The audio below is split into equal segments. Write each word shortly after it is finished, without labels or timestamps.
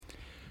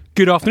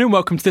Good afternoon,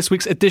 welcome to this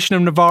week's edition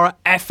of Novara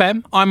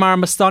FM. I'm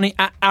Aaron Bastani,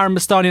 at Aaron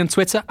Bastani on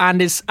Twitter,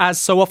 and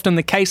as so often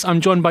the case, I'm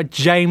joined by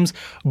James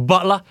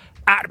Butler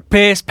at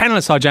Pierce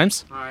Penniless. Hi,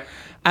 James. Hi.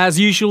 As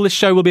usual, this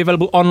show will be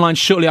available online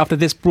shortly after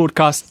this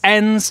broadcast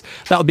ends.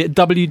 That'll be at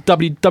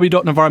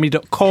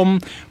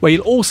www.novaramedia.com, where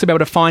you'll also be able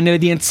to find nearly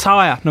the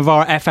entire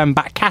Novara FM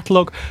back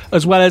catalogue,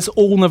 as well as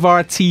all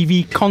Novara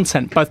TV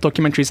content, both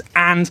documentaries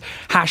and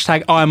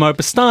hashtag IMO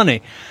Bastani.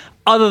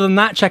 Other than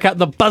that, check out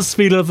the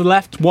BuzzFeed of the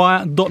left,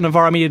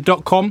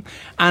 wire.novaramedia.com,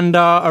 and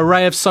our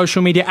array of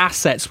social media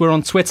assets. We're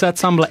on Twitter,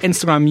 Tumblr,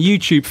 Instagram,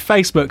 YouTube,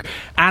 Facebook,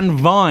 and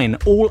Vine,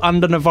 all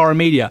under Novara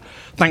Media.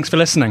 Thanks for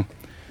listening.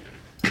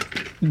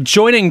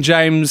 Joining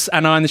James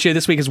and I in the show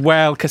this week is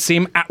Wail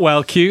Qassim at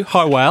Wail Q.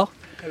 Hi, Wail.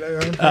 Hello,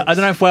 Aaron. I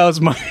don't know if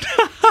Wail's mic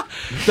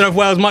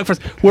for us.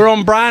 We're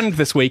on brand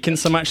this week in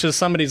so much as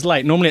somebody's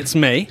late. Normally it's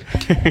me,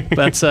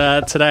 but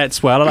today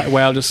it's Wail. I let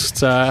Wail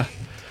just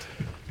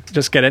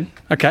get in.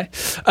 Okay.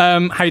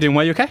 How you doing?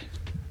 Wail, you okay?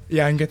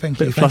 Yeah, I'm good, thank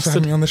you. Bit Thanks flustered. for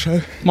having me on the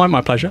show.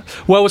 My pleasure.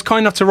 Wail was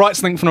kind enough to write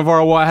something for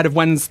Novara Wire ahead of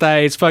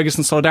Wednesday's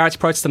Ferguson Solidarity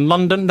protest in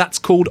London. That's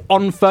called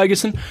On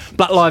Ferguson,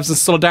 Black Lives and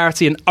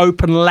Solidarity, an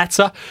open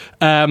letter.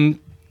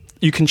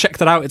 You can check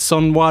that out. It's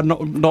on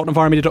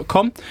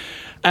wire.novaramedia.com.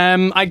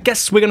 I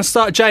guess we're going to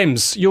start.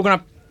 James, you're going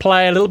to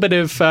play a little bit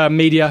of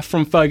media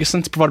from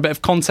Ferguson to provide a bit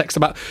of context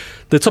about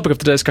the topic of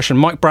today's discussion,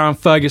 Mike Brown,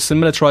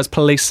 Ferguson, militarised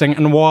policing,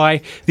 and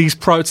why these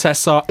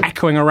protests are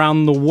echoing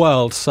around the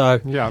world. So,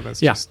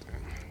 Just...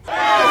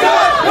 Hands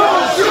up,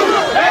 don't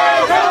shoot!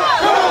 Hands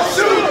up, don't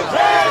shoot!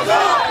 Hands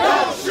up,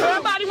 don't shoot!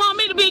 Everybody want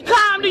me to be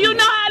calm. Do you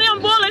know how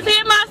them bullets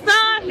hit my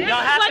son?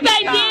 What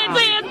they did to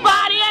his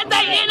body as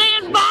they hit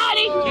his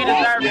body? You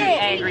deserve to be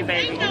angry,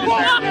 baby.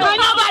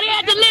 Nobody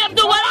had to live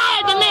through what I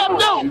had to live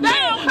through.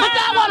 But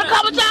y'all want to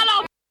come with y'all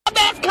on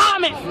best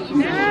comments.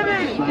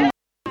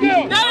 They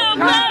don't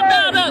care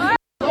about us.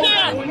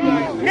 Yeah.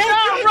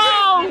 Y'all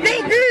wrong.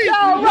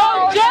 Y'all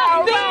wrong.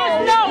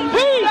 Justice, no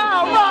peace.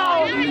 Y'all wrong.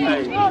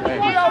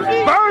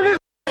 Burn this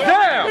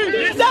down!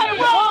 They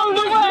wrong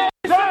the way.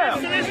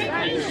 Burn this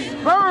down!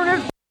 Burn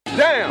this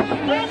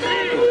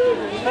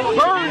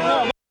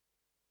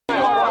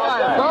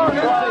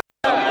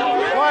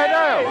Quiet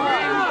down!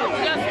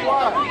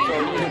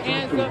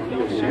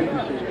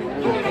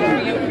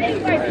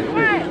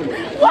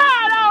 Why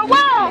though?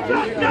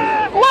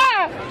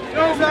 Why?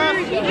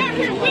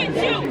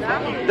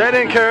 They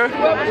didn't care.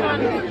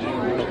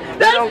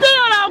 They still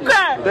don't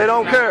care. They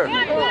don't care.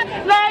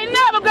 They ain't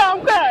never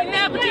gonna care.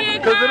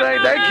 Because it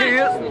ain't their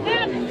kids.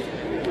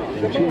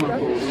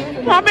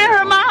 I've been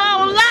here my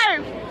whole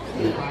life.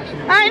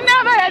 I ain't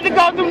never had to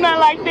go through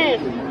nothing like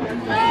this.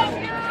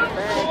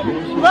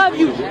 Love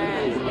you.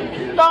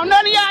 Don't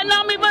none of y'all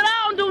know me, but I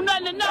don't do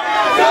nothing to know.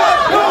 Hands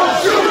up,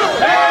 don't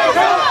shoot! Hands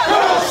up,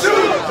 don't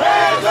shoot!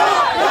 Hands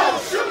up,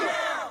 don't shoot!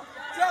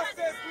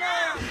 Justice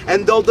now!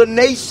 And though the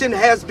nation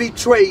has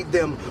betrayed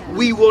them,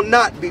 we will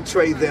not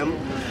betray them.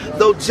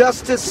 Though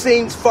justice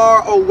seems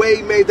far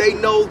away, may they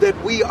know that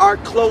we are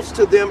close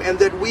to them and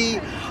that we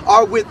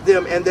are with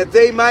them, and that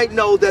they might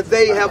know that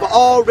they have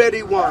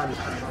already won,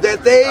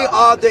 that they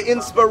are the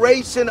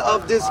inspiration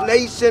of this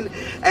nation.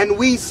 And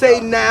we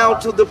say now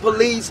to the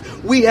police,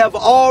 we have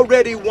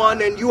already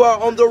won, and you are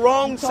on the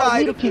wrong side.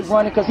 He told me to keep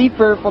running because he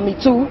feared for me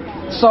too.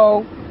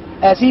 So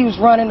as he was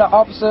running, the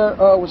officer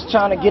was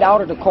trying to get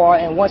out of the car,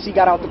 and once he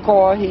got out the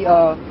car, he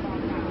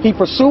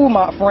pursued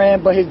my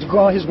friend, but his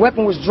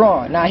weapon was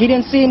drawn. Now, he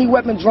didn't see any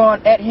weapon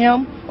drawn at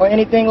him or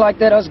anything like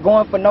that, us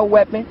going for no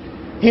weapon.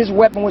 His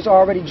weapon was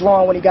already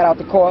drawn when he got out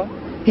the car.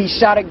 He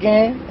shot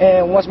again,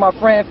 and once my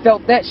friend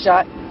felt that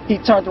shot, he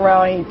turned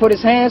around and he put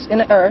his hands in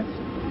the earth,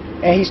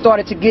 and he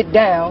started to get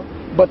down,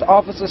 but the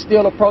officer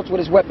still approached with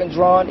his weapon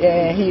drawn,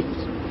 and he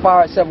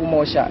fired several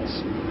more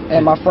shots,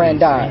 and my friend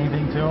died. He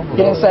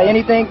didn't say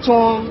anything to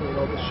him.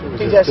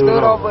 He just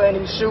stood over and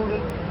he was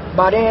shooting.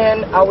 By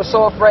then, I was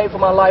so afraid for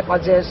my life, I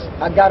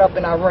got up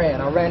and I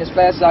ran. I ran as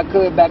fast as I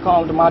could back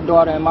home to my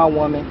daughter and my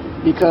woman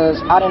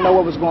because I didn't know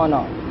what was going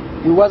on.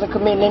 We wasn't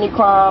committing any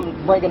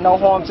crime, bringing no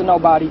harm to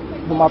nobody,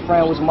 but my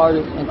friend was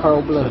murdered in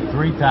cold blood. So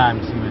 3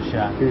 times he was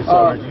shot, as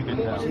far as you can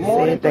tell.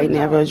 Said they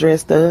never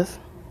addressed us.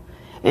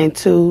 And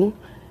 2,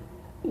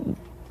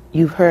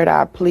 you've heard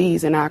our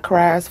pleas and our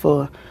cries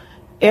for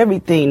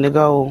everything to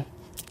go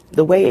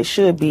the way it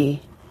should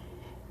be.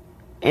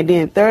 And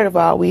then 3rd of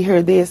all, we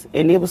heard this,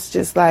 and it was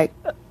just like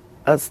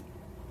I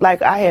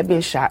had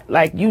been shot,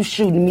 like you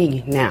shooting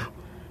me now.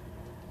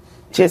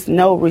 Just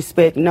no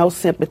respect, no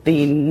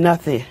sympathy,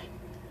 nothing.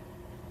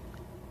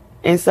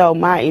 And so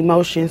my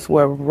emotions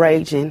were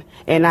raging,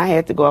 and I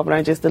had to go up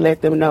there just to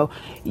let them know,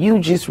 you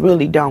just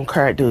really don't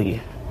care, do you?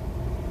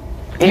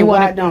 And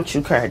why don't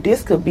you care?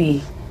 This could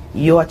be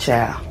your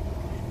child.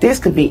 This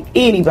could be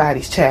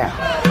anybody's child.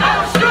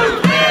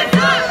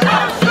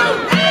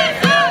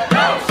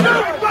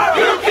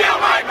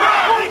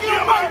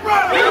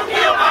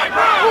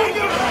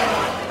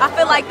 I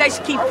feel like they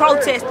should keep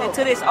protesting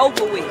till this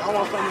over with.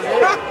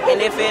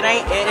 And if we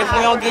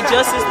don't get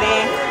justice,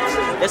 then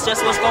that's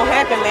just what's gonna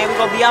happen, man. We're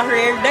gonna be out here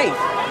every day.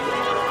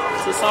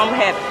 So something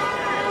happen.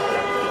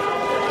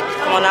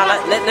 now.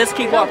 Let's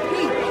keep walking.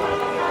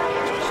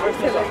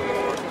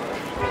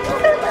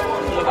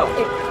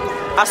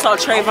 I saw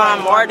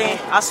Trayvon Martin.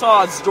 I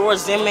saw George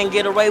Zimmerman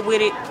get away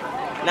with it.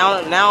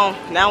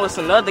 Now it's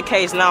another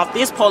case. Now if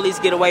this police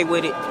get away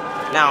with it,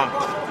 now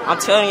I'm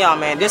telling y'all,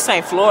 man, this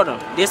ain't Florida.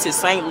 This is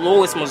St.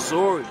 Louis,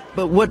 Missouri.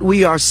 But what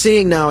we are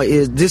seeing now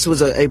is this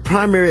was a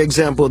primary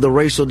example of the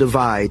racial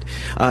divide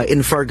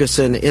in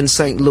Ferguson, in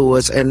St.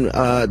 Louis, and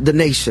the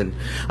nation.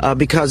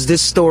 Because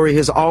this story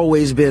has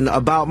always been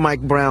about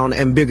Mike Brown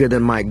and bigger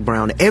than Mike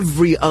Brown.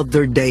 Every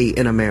other day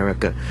in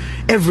America,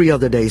 every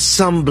other day,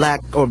 some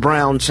black or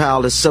brown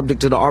child is subject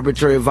to the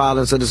arbitrary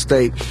violence of the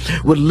state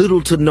with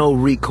little to no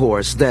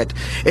recourse. That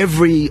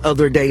every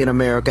other day in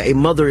America, a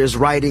mother is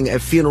writing a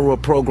funeral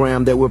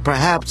program that would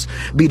perhaps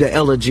be the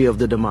elegy of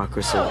the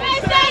democracy.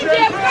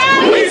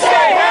 We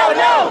say hell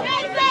no!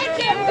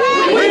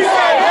 We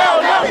say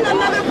hell no!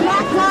 Another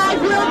black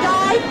life will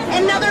die,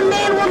 another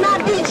man will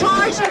not be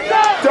charged.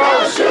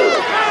 Don't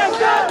shoot!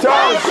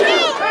 Don't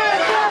shoot!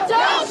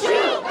 Don't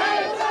shoot!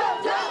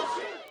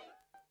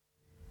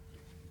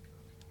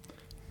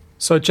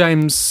 So,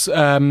 James,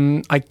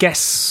 I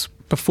guess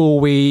before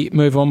we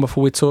move on,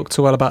 before we talk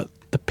to Wail about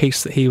the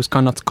piece that he was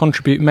kind enough to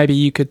contribute, maybe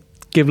you could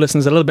give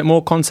listeners a little bit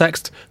more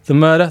context. The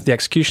murder, the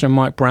execution of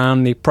Mike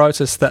Brown, the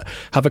protests that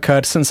have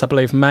occurred since, I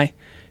believe, May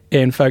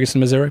in Ferguson,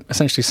 Missouri,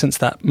 essentially since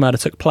that murder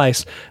took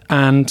place,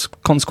 and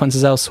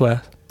consequences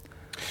elsewhere.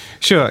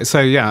 Sure.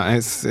 So, yeah,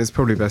 it's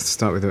probably best to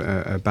start with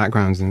a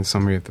background and a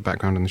summary of the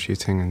background on the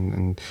shooting.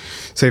 And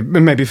so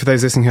maybe for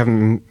those listening who haven't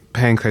been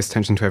paying close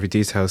attention to every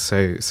detail,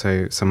 so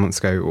some months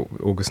ago,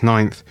 August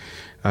 9th,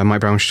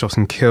 Mike Brown was shot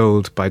and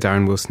killed by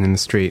Darren Wilson in the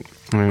street.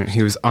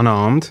 He was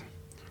unarmed.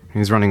 He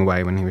was running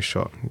away when he was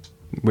shot.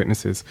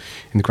 Witnesses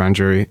in the grand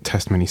jury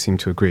testimony seem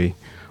to agree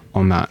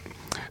on that.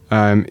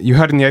 You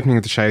heard in the opening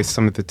of the show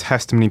some of the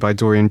testimony by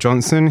Dorian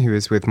Johnson, who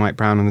was with Mike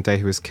Brown on the day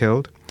he was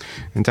killed.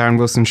 And Darren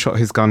Wilson shot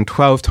his gun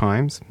 12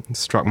 times and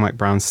struck Mike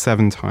Brown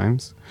 7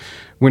 times.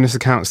 Witness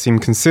accounts seem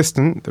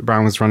consistent that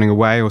Brown was running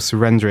away or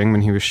surrendering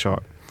when he was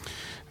shot.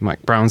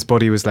 Mike Brown's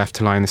body was left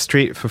to lie in the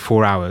street for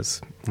 4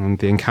 hours, and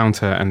the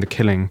encounter and the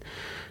killing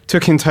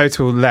took in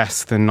total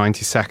less than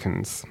 90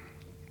 seconds.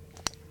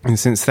 And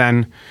since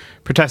then,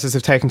 protesters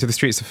have taken to the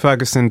streets of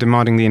Ferguson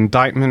demanding the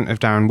indictment of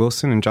Darren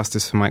Wilson and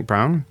justice for Mike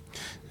Brown.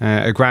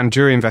 A grand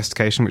jury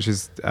investigation, which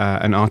is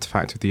an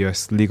artifact of the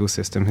US legal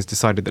system, has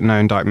decided that no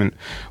indictment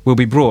will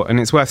be brought. And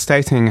it's worth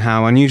stating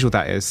how unusual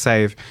that is,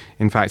 save,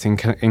 in fact,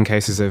 in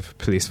cases of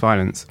police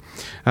violence.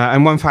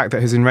 And one fact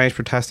that has enraged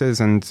protesters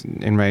and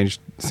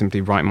enraged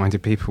simply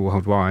right-minded people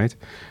worldwide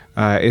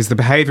is the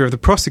behaviour of the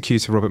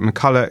prosecutor, Robert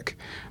McCulloch,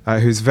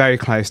 who's very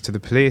close to the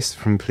police,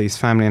 from police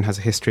family, and has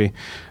a history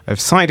of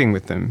siding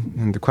with them.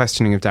 And the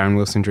questioning of Darren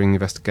Wilson during the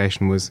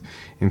investigation was,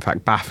 in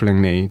fact,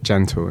 bafflingly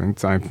gentle,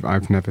 and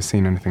I've never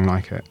seen anything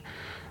like it.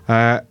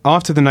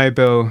 After the no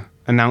bill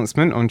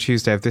announcement on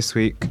Tuesday of this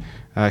week,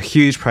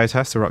 huge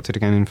protests erupted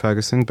again in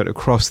Ferguson, but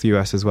across the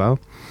US as well.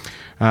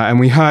 And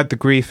we heard the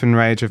grief and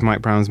rage of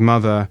Mike Brown's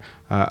mother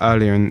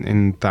earlier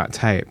in that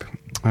tape.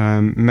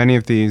 Many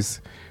of these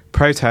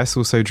protests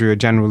also drew a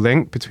general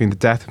link between the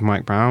death of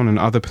Mike Brown and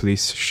other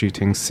police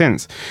shootings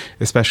since,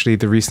 especially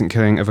the recent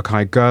killing of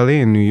Akai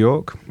Gurley in New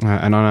York,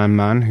 an unarmed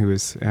man who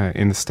was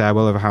in the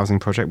stairwell of a housing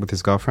project with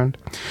his girlfriend,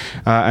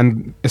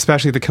 and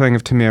especially the killing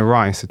of Tamir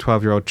Rice, a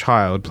 12-year-old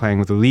child playing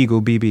with a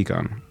legal BB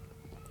gun.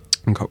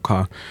 And cop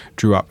car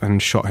drew up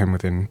and shot him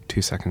within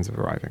 2 seconds of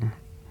arriving.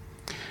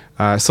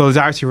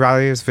 Solidarity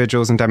rallies,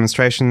 vigils and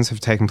demonstrations have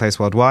taken place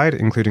worldwide,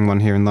 including one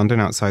here in London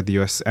outside the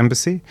US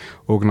Embassy,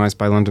 organised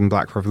by London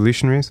Black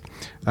Revolutionaries,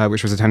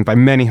 which was attended by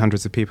many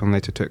hundreds of people and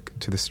later took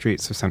to the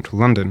streets of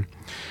central London.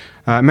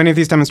 Many of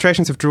these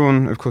demonstrations have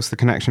drawn, of course, the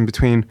connection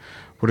between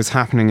what is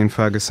happening in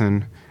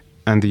Ferguson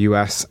and the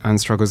US and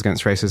struggles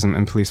against racism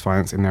and police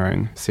violence in their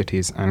own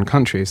cities and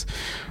countries.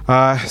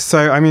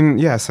 So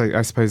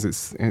I suppose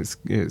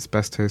it's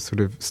best to sort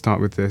of start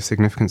with the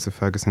significance of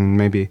Ferguson.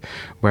 Maybe,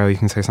 Wail, you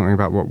can say something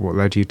about what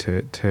led you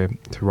to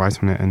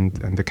write on it and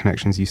the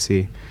connections you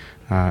see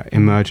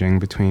emerging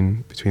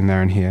between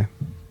there and here.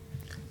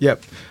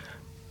 Yep.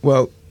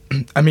 Well,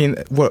 I mean,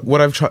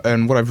 what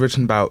I've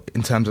written about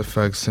in terms of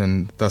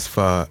Ferguson thus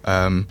far,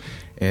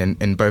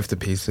 in both the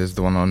pieces,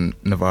 the one on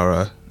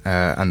Navarra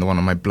and the one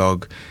on my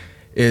blog,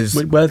 is...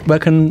 Where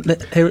can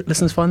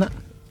listeners find that?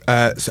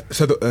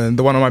 So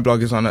the one on my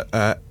blog is on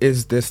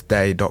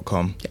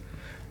isthisday.com,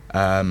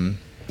 and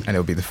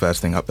it'll be the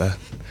first thing up there.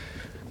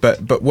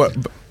 But what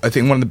I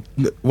think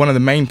one of the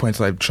main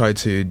points I've tried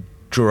to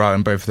draw out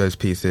in both of those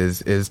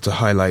pieces is to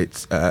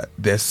highlight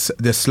this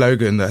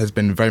slogan that has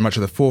been very much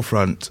at the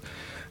forefront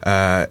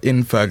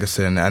in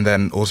Ferguson, and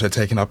then also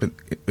taken up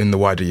in the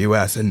wider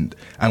US, and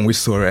we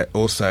saw it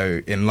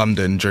also in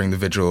London during the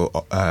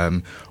vigil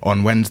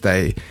on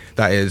Wednesday.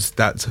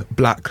 That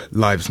Black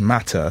Lives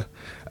Matter.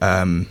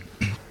 Of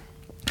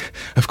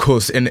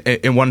course,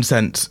 in one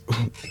sense,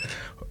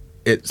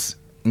 it's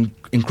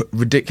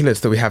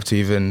ridiculous that we have to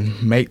even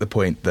make the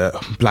point that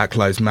Black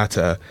Lives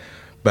Matter,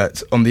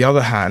 But on the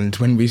other hand,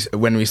 when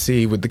we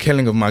see with the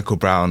killing of Michael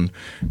Brown,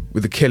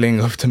 with the killing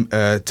of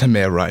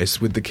Tamir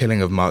Rice, with the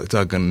killing of Mark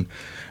Duggan,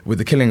 with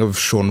the killing of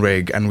Sean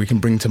Rigg, and we can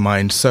bring to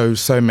mind so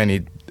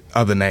many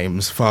other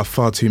names,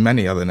 far too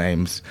many other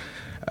names,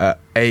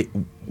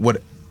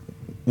 what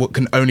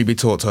can only be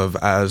thought of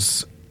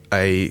as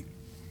a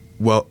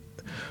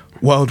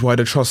worldwide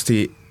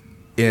atrocity,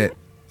 a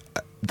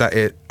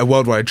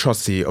worldwide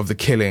atrocity of the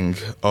killing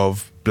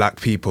of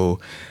black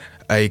people,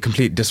 a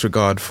complete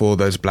disregard for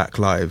those black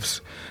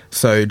lives.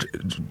 So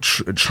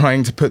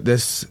trying to put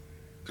this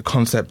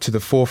concept to the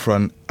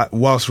forefront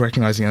whilst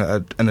recognising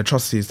an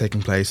atrocity is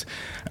taking place,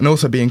 and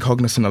also being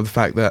cognizant of the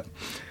fact that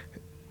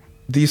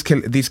these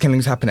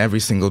killings happen every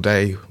single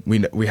day.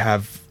 We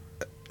have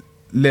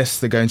lists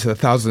that go into the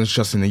thousands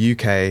just in the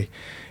UK.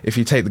 If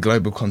you take the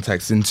global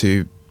context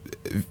into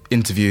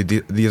view,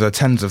 these are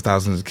tens of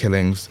thousands of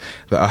killings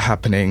that are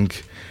happening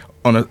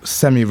on a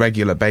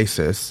semi-regular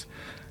basis.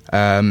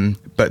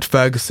 But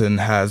Ferguson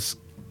has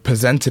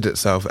presented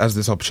itself as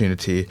this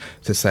opportunity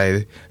to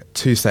say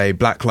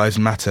Black Lives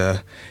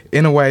Matter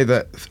in a way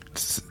that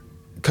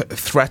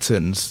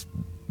threatens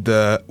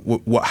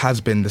what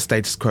has been the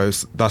status quo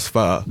thus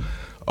far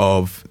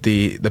of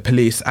the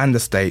police and the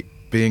state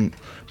being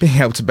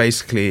able to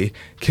basically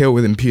kill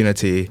with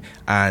impunity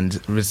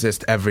and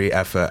resist every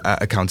effort at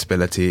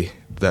accountability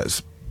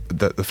that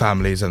the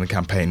families and the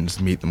campaigns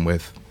meet them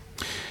with.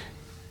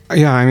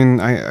 Yeah, I mean,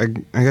 I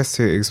guess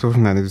to explore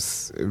from that, it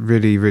was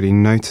really, really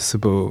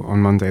noticeable on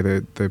Monday,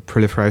 the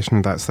proliferation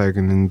of that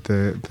slogan, and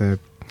the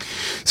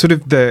sort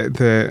of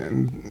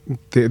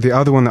the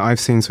other one that I've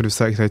seen sort of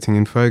circulating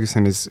in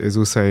Ferguson is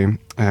also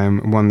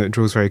one that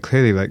draws very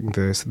clearly like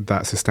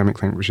that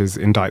systemic link, which is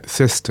indict the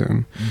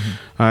system.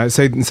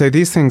 Mm-hmm. So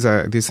these things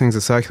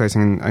are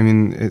circulating, and I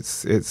mean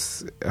it's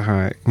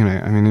I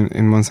mean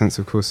in one sense,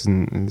 of course,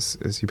 and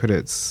as you put it,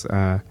 it's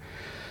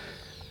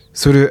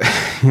sort of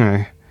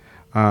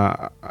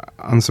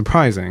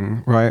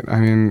unsurprising, right? I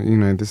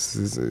mean,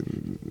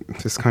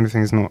 this kind of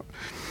thing is not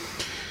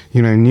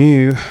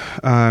new.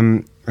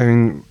 I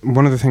mean,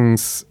 one of the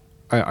things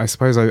I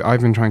suppose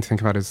I've been trying to think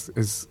about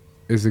is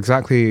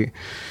exactly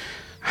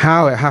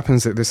how it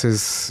happens that this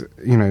is,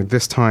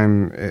 this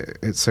time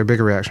it's so big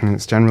a reaction and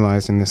it's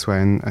generalized in this way.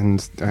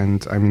 And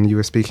I mean, you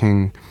were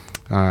speaking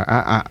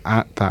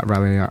at that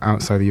rally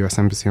outside the US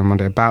Embassy on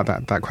Monday about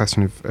that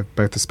question of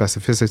both the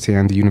specificity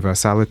and the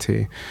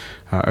universality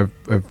of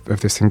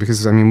this thing.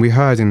 Because, I mean, we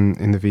heard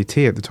in the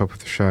VT at the top of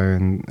the show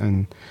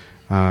and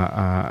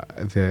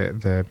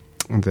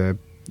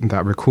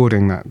that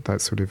recording,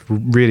 that sort of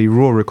really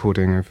raw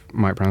recording of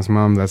Mike Brown's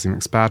mum, Leslie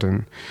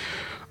McSpadden,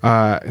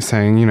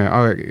 saying,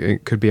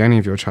 it could be any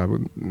of your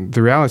child.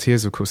 The reality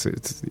is, of course,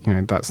 it's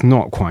that's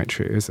not quite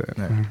true, is it?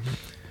 No.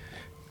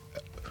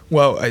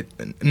 Well,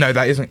 no,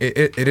 that isn't.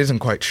 It isn't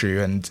quite true,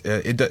 and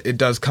it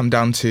does come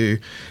down to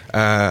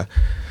the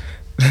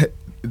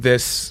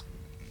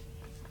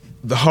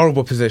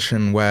horrible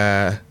position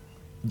where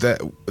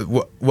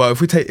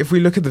if we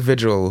look at the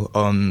vigil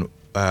on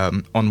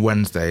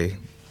Wednesday,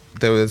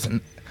 there was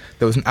an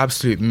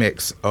absolute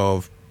mix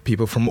of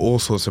people from all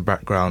sorts of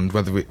background,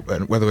 whether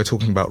we're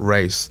talking about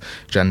race,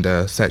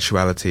 gender,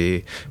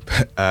 sexuality,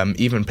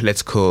 even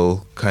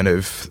political kind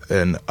of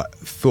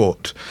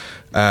thought.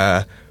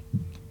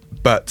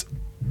 But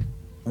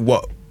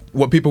what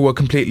people were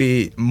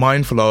completely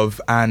mindful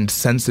of and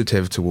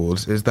sensitive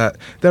towards is that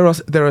there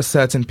are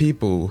certain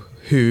people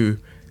who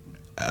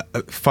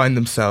find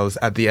themselves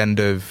at the end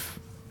of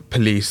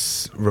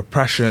police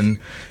repression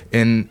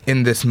in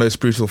this most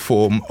brutal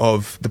form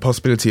of the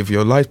possibility of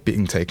your life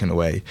being taken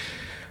away,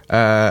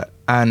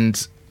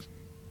 and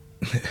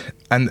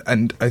I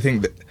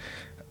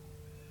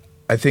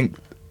think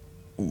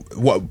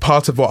what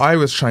part of what I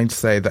was trying to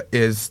say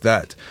is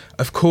that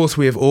of course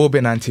we have all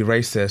been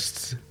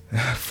anti-racists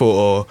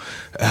for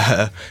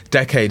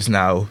decades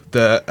now.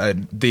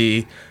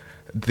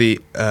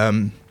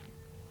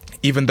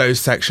 Even those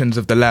sections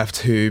of the left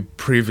who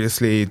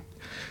previously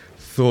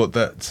thought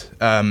that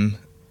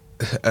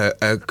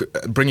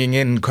bringing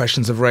in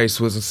questions of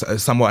race was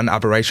somewhat an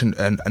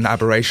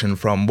aberration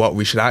from what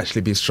we should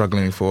actually be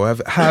struggling for,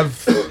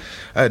 have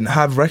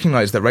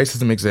recognised that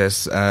racism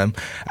exists,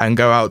 and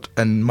go out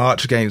and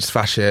march against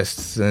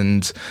fascists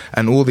and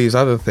all these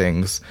other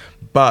things.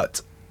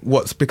 But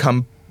what's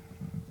become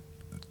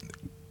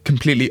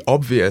completely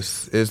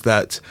obvious is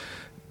that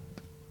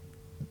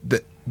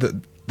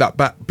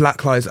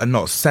black lives are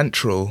not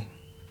central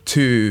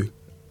to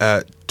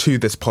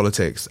this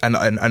politics, and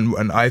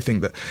I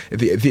think that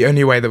the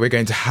only way that we're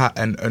going to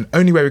and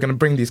only way we're going to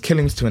bring these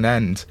killings to an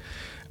end,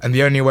 and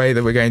the only way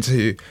that we're going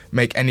to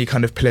make any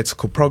kind of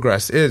political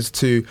progress is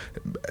to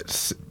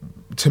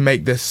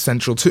make this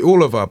central to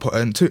all of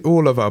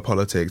our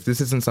politics. This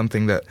isn't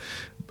something that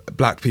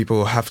black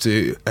people have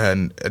to,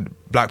 and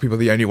black people are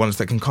the only ones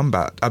that can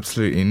combat.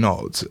 Absolutely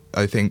not.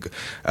 I think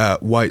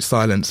white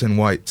silence and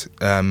white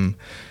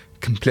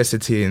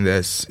complicity in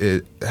this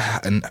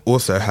and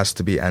also has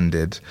to be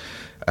ended.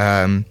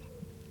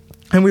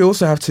 And we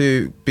also have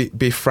to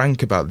be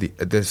frank about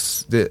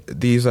these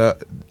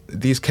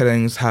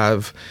killings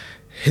have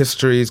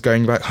histories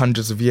going back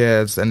hundreds of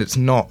years, and it's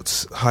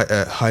not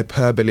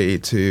hyperbole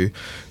to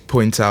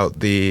point out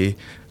the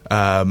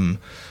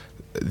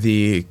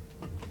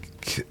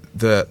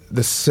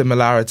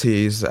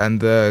similarities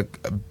and the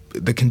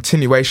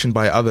continuation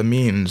by other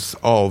means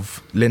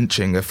of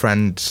lynching. A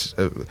friend,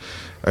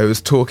 I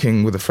was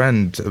talking with a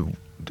friend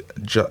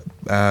just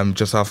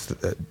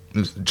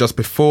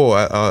before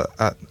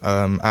at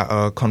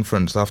our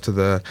conference, after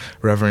the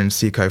Reverend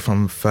Siko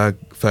from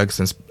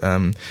Ferguson's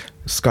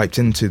Skyped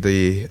into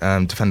the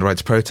Defender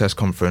Rights Protest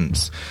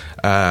Conference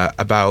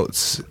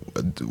about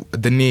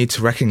the need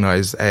to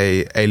recognise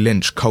a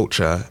lynch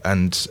culture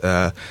and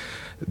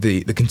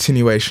the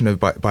continuation of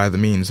by other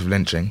means of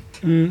lynching.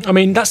 I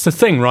mean, that's the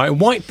thing, right?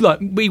 White people are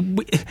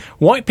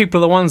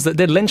the ones that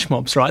did lynch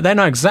mobs, right? They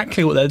know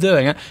exactly what they're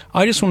doing.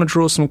 I just want to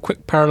draw some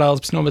quick parallels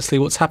between obviously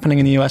what's happening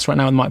in the US right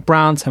now with Mike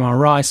Brown, Tamar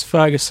Rice,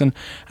 Ferguson,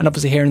 and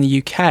obviously here in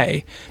the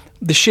UK.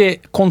 The sheer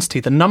quantity,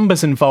 the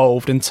numbers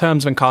involved in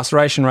terms of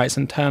incarceration rates,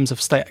 in terms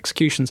of state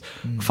executions,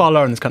 far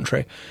lower in this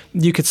country.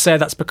 You could say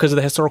that's because of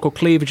the historical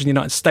cleavage in the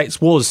United States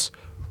was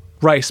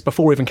race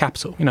before even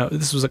capital. You know,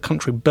 this was a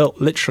country built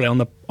literally on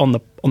the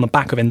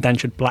back of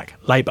indentured black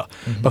labour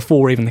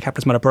before even the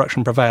capitalist mode of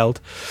production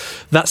prevailed.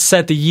 That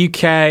said, the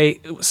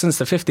UK since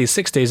the 50s,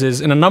 60s is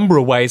in a number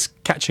of ways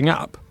catching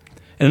up.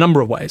 In a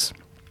number of ways,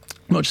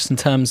 not just in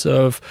terms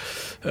of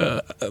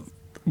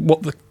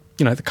what the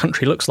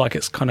country looks like,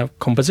 its kind of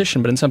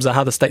composition, but in terms of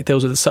how the state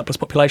deals with the surplus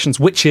populations,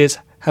 which is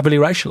heavily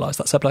racialised.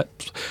 That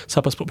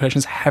surplus population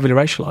is heavily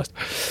racialised.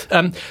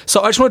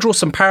 So I just want to draw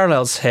some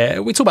parallels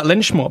here. We talk about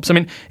lynch mobs. I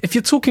mean, if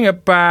you're talking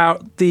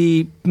about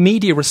the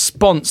media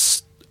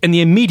response in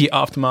the immediate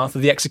aftermath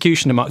of the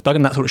execution of Mark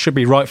Duggan, that's what it should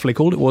be rightfully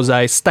called. It was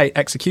a state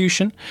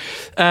execution.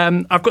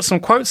 I've got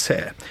some quotes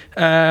here.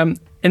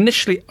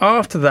 Initially,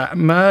 after that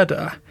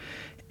murder,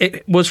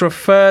 it was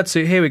referred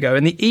to, here we go,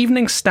 in the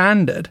Evening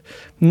Standard,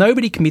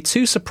 nobody can be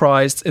too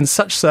surprised in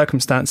such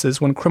circumstances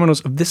when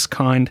criminals of this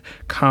kind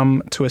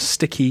come to a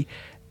sticky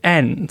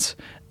end.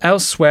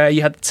 Elsewhere,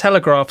 you had the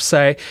Telegraph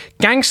say,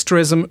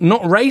 gangsterism,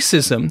 not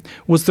racism,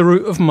 was the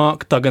root of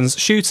Mark Duggan's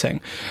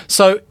shooting.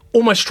 So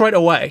almost straight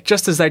away,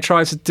 just as they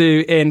tried to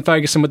do in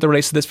Ferguson with the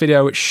release of this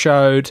video, which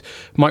showed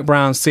Mike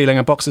Brown stealing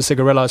a box of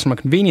cigarillos from a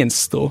convenience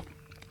store,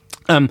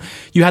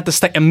 you had the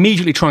state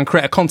immediately try and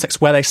create a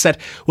context where they said,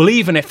 well,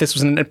 even if this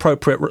was an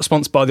inappropriate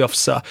response by the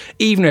officer,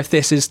 even if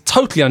this is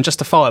totally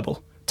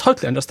unjustifiable,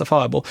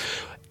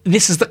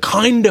 this is the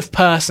kind of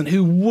person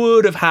who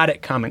would have had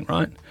it coming,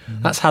 right?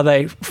 That's how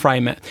they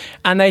frame it.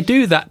 And they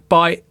do that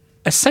by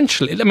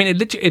essentially, I mean,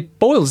 it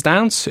boils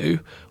down to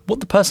what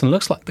the person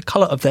looks like, the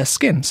colour of their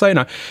skin. So,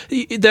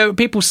 there are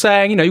people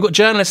saying, you've got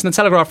journalists in the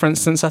Telegraph, for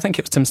instance, I think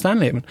it was Tim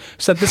Stanley even,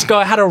 said this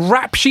guy had a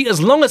rap sheet as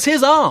long as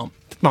his arm,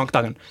 Mark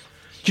Duggan.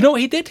 Do you know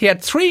what he did? He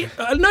had 3...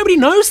 nobody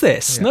knows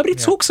this. Nobody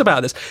talks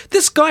about this.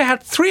 This guy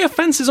had 3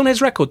 offences on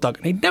his record,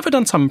 Duggan. He'd never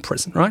done time in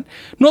prison, right?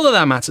 Not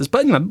that matters,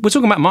 but we're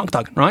talking about Mark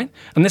Duggan, right?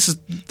 And this is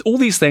all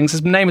these things.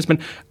 His name has been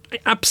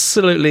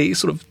absolutely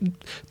sort of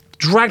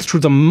dragged through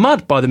the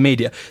mud by the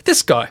media.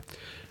 This guy,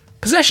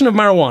 possession of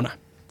marijuana,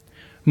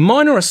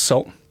 minor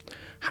assault,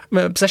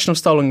 possession of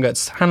stolen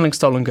goods, handling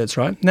stolen goods,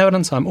 right? Never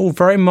done time. All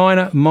very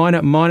minor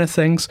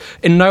things.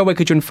 In no way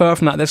could you infer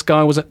from that this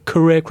guy was a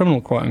career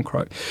criminal, quote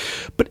unquote.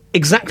 But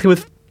exactly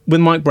with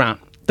Mike Brown,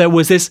 there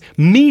was this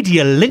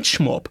media lynch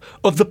mob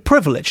of the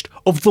privileged,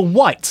 of the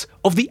white,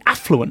 of the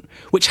affluent,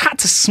 which had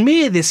to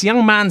smear this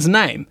young man's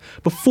name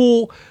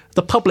before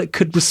the public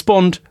could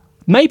respond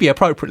maybe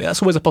appropriately. That's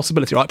always a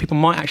possibility, right? People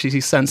might actually see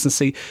sense and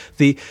see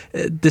the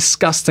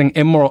disgusting,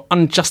 immoral,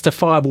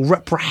 unjustifiable,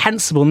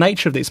 reprehensible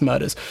nature of these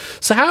murders.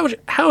 So how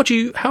would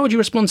you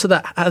respond to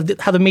that?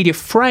 How the media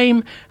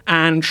frame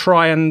and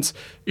try and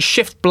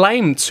shift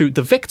blame to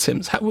the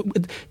victims?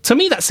 To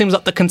me, that seems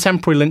like the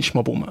contemporary lynch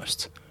mob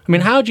almost. I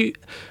mean, how do you?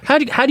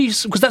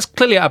 Because that's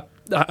clearly a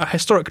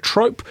historic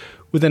trope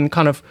within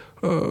kind of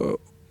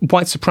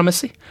white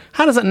supremacy.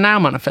 How does that now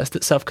manifest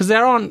itself? Because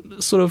there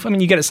aren't sort of, I mean,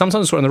 you get it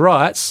sometimes sort of in the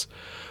riots,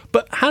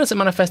 but how does it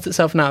manifest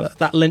itself now,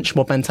 that lynch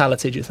mob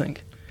mentality, do you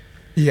think?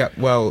 Yeah,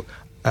 well,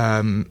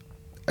 I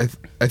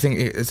think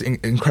it's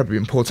incredibly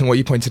important what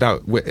you pointed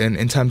out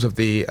in terms of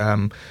the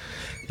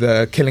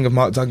killing of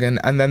Mark Duggan,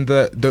 and then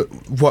the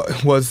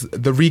what was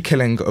the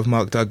re-killing of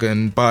Mark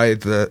Duggan by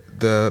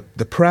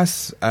the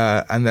press,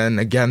 and then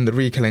again the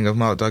re-killing of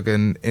Mark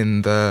Duggan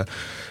in the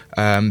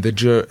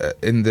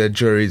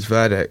jury's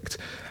verdict.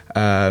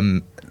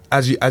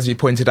 As you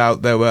pointed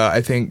out, there were,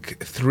 I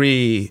think,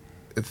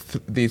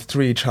 these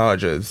 3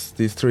 charges,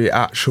 these 3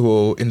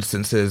 actual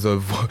instances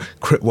of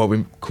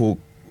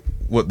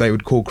what they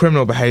would call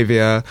criminal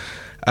behaviour.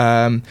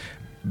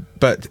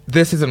 But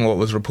this isn't what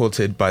was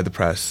reported by the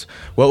press.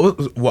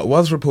 What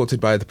was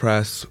reported by the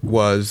press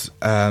was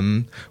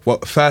in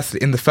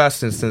the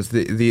first instance,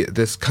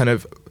 this kind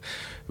of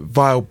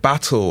vile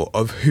battle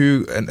of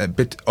who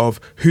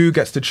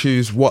gets to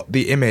choose what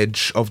the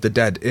image of the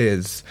dead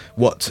is,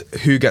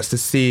 who gets to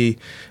see,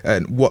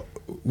 and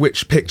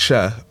which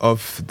picture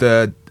of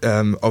the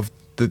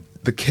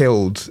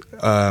killed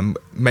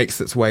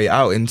makes its way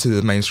out into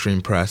the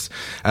mainstream press.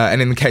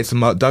 And in the case of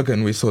Mark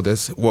Duggan, we saw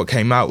this. What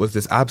came out was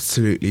this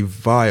absolutely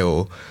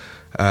vile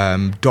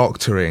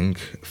doctoring,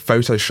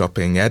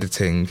 photoshopping,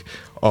 editing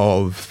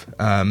of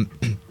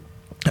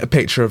a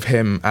picture of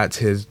him at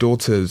his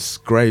daughter's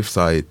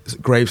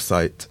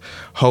gravesite,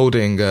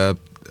 holding a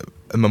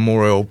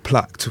memorial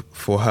plaque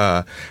for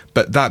her,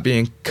 but that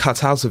being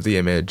cut out of the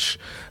image,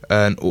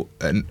 and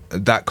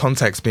that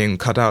context being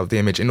cut out of the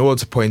image in order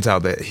to point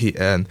out that he,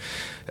 in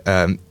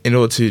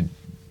order to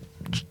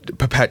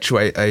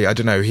perpetuate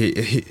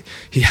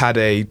he had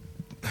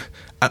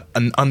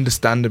an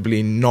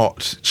understandably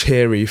not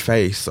cheery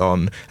face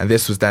on, and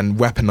this was then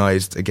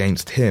weaponized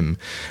against him.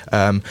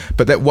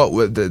 But that what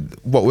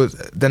was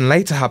then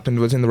later happened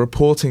was, in the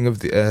reporting of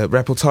the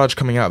reportage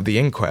coming out of the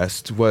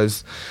inquest,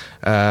 was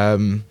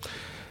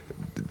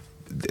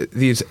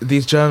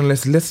these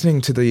journalists listening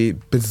to the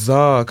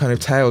bizarre kind of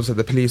tales that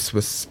the police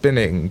were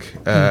spinning,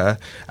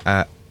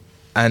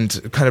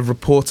 and kind of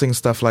reporting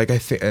stuff like, I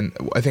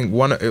think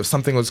one of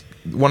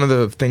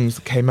the things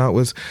that came out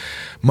was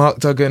Mark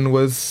Duggan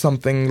was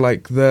something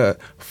like the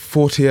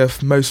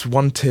 40th most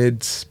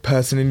wanted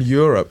person in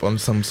Europe on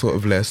some sort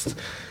of list.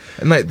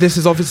 And like, this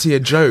is obviously a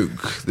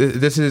joke.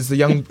 This is a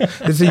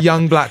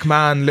young black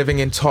man living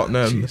in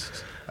Tottenham,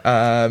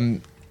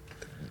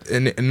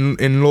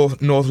 in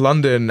North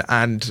London,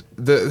 and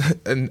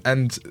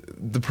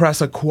the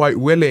press are quite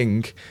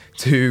willing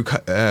to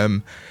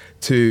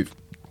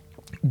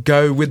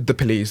go with the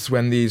police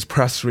when these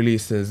press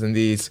releases and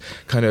these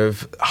kind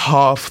of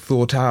half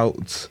thought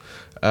out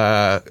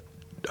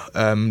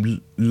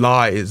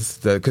lies,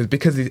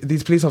 because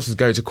these police officers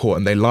go to court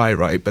and they lie,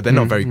 right? But they're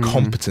not very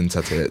competent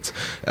at it.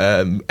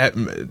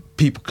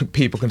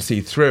 People can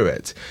see through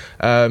it.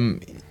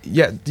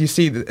 Yet you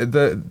see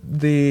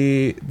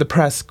the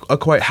press are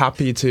quite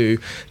happy to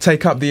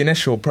take up the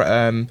initial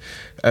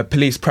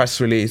police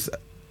press release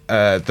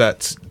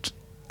that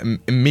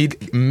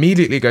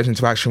immediately goes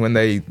into action when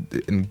they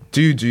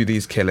do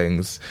these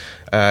killings,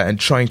 and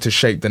trying to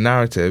shape the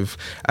narrative.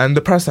 And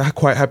the press are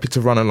quite happy to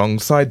run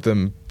alongside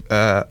them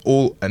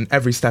all and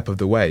every step of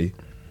the way.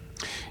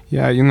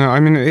 Yeah, I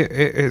mean,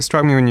 it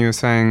struck me when you were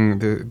saying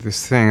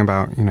this thing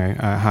about,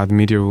 how the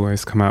media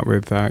always come out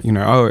with,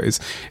 it's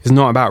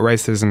not about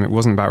racism, it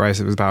wasn't about race,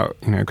 it was about,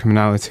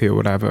 criminality or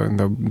whatever. And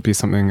there'll be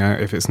something,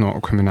 if it's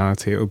not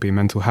criminality, it'll be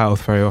mental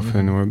health very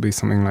often, or it'll be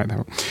something like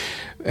that.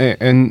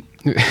 And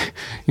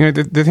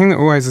the thing that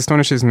always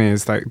astonishes me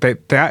is like they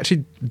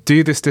actually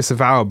do this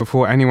disavowal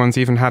before anyone's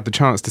even had the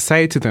chance to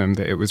say to them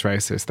that it was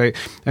racist.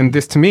 And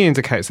this to me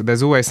indicates that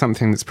there's always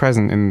something that's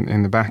present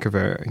in the back of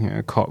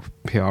a cop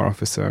PR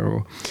officer,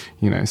 or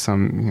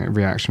some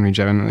reactionary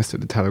journalist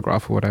at the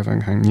Telegraph or whatever,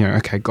 and going,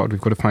 okay, God,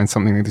 we've got to find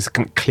something. This is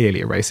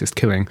clearly a racist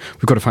killing.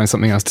 We've got to find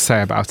something else to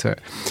say about it.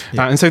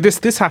 Yeah. And so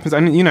this happens,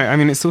 and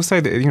it's also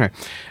that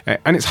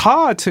and it's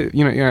hard to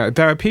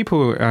there are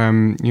people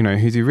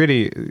who do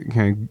really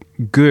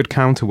good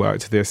counterwork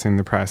to this in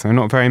the press. And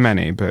not very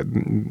many, but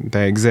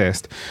they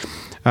exist.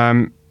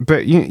 But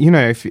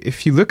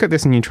if you look at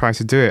this and you try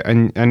to do it,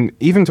 and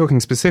even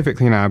talking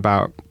specifically now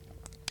about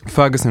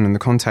Ferguson in the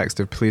context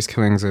of police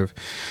killings of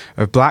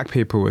black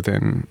people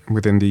within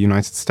the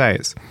United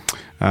States,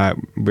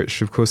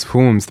 which of course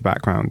forms the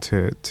background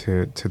to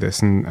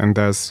this, and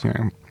there's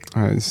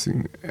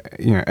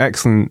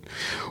excellent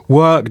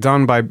work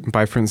done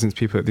by, for instance,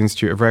 people at the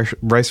Institute of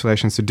Race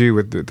Relations to do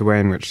with the way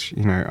in which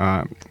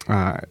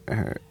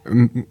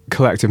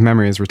collective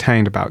memory is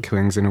retained about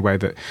killings in a way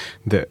that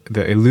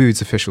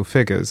eludes official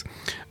figures.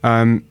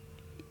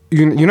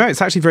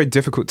 It's actually very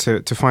difficult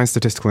to find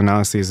statistical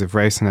analyses of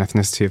race and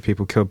ethnicity of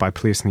people killed by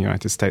police in the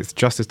United States. The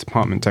Justice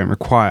Department don't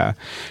require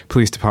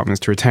police departments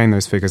to retain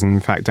those figures, and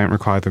in fact don't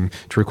require them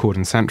to record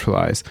and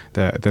centralise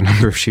the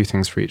number of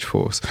shootings for each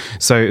force.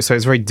 So it's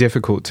very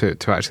difficult to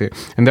actually,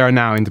 and there are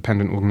now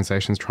independent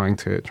organisations trying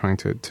to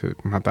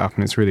map that up,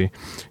 and it's really,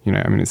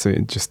 it's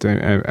just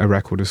a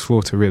record of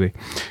slaughter, really.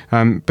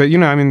 But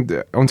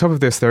on top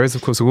of this, there is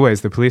of course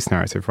always the police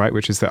narrative, right,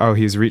 which is that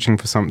he's reaching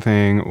for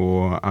something,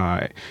 or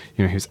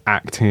he's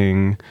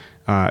acting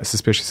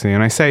suspiciously,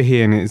 and I say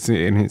he, and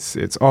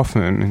it's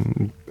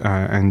often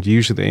and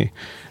usually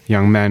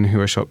young men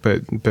who are shot,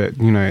 but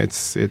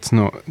it's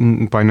not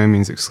by no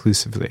means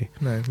exclusively.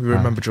 No, we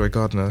remember Joy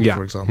Gardner,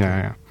 for example.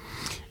 Yeah.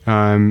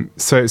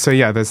 So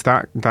there's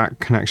that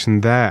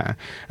connection there,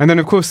 and then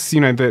of course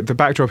the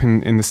backdrop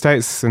in the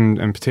States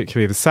and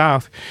particularly the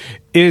South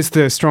is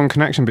the strong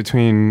connection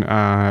between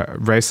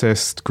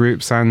racist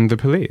groups and the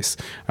police.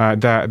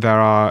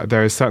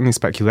 There is certainly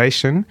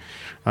speculation,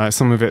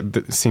 some of it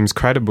that seems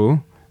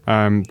credible,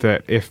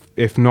 that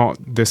if not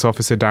this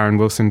officer Darren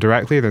Wilson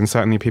directly, then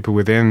certainly people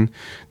within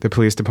the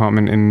police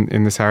department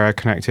in this area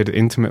connected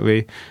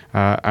intimately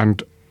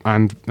and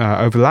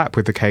overlap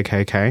with the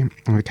KKK.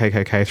 And the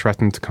KKK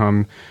threatened to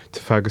come to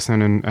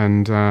Ferguson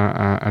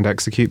and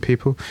execute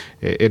people.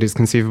 It is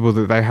conceivable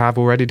that they have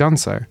already done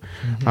so.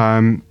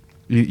 Mm-hmm.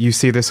 You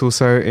see this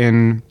also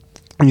in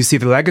you see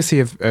the legacy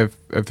of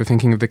the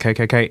thinking of the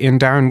KKK in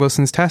Darren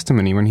Wilson's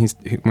testimony when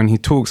he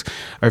talks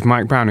of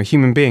Mike Brown, a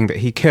human being that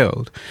he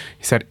killed.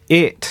 He said,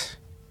 it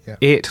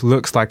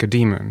looks like a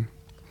demon.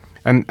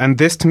 And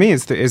this to me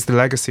is the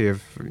legacy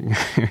of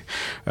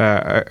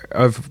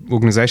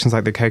organisations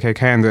like the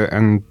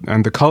KKK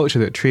and the culture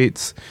that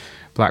treats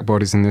black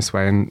bodies in this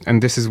way.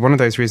 And this is one of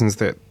those reasons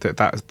that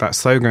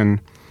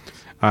slogan,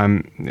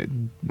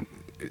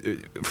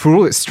 for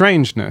all its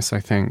strangeness, I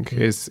think,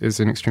 is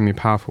an extremely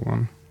powerful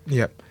one.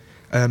 Yep.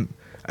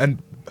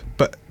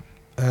 But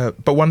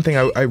one thing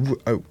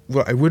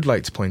what I would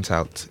like to point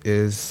out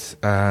is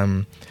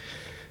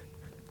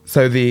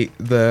so the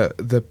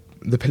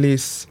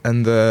police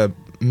and the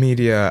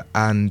media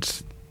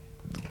and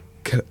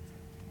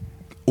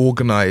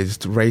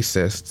organised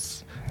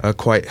racists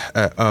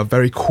are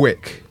very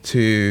quick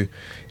to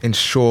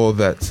ensure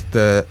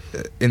that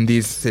in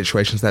these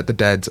situations that the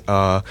dead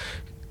are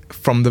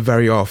from the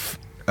very off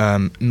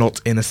not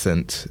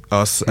innocent,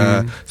 are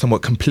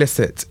somewhat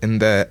complicit in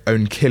their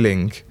own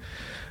killing.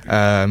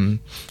 But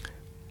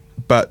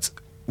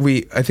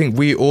I think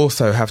we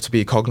also have to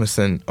be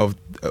cognizant of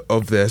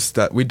this,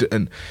 that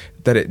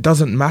it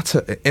doesn't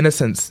matter.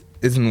 Innocence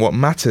isn't what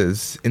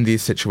matters in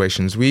these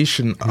situations. We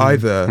shouldn't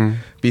either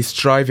be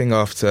striving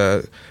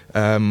after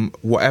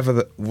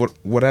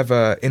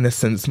whatever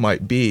innocence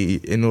might be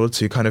in order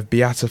to kind of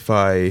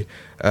beatify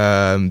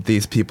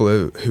these people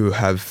who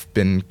have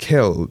been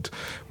killed.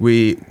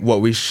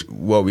 What we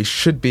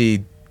should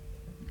be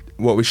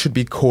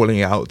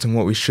calling out and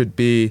what we should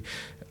be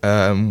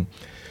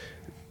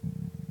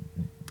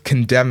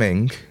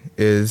condemning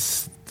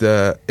is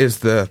that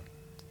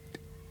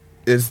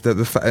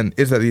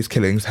these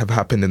killings have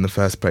happened in the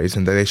first place,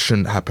 and that they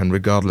shouldn't happen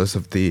regardless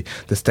of the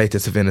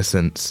status of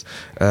innocence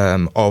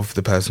of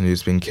the person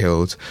who's been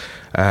killed.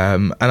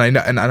 And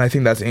I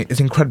think it's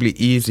incredibly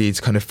easy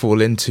to kind of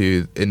fall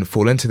into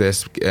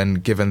this.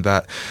 And given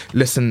that,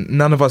 listen,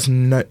 none of us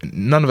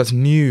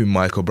knew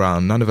Michael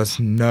Brown, none of us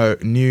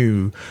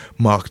knew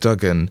Mark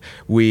Duggan.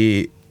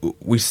 We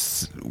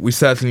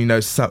certainly know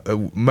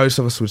most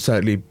of us would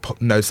certainly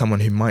know someone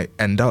who might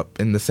end up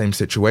in the same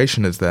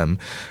situation as them,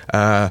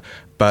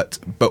 but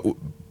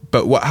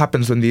what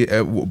happens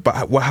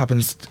what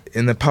happens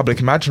in the public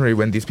imaginary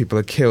when these people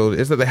are killed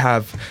is that they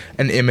have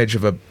an image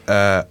of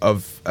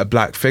a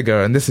black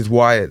figure, and this is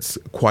why it's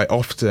quite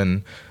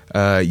often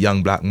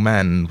young black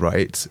men,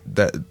 right?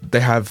 That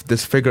they have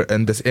this figure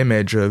and this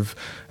image of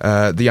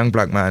the young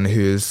black man who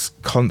is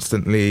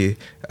constantly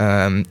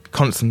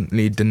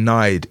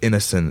denied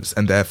innocence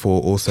and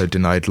therefore also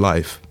denied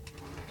life.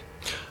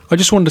 I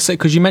just wanted to say,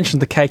 because you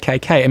mentioned the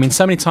KKK. I mean,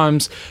 so many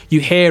times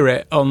you hear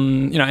it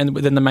on,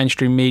 within the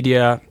mainstream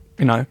media.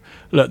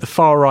 Look, the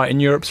far right in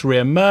Europe's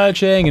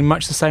re-emerging in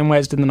much the same way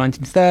as it did in the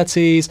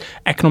 1930s.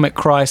 Economic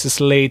crisis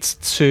leads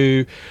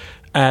to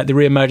the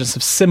re-emergence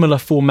of similar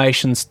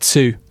formations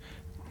to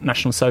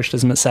National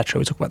Socialism, etc.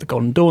 We talk about the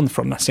Golden Dawn, the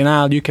Front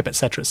National, UKIP,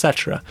 etc.,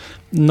 etc.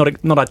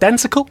 Not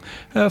identical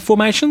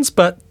formations,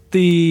 but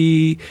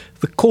the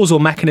causal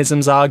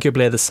mechanisms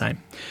arguably are the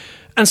same.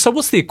 And so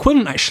what's the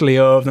equivalent, actually,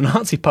 of the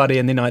Nazi Party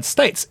in the United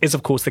States is,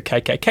 of course, the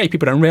KKK.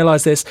 People don't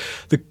realise this.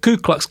 The Ku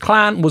Klux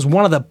Klan was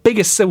one of the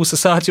biggest civil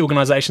society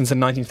organisations in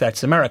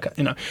 1930s America.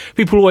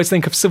 People always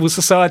think of civil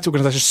society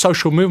organisations,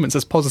 social movements,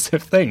 as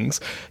positive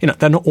things.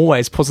 They're not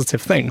always positive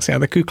things.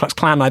 The Ku Klux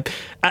Klan, at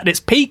its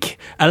peak,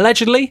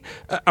 allegedly,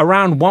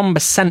 around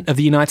 1% of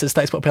the United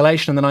States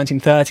population in the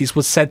 1930s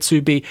was said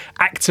to be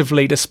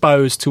actively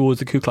disposed towards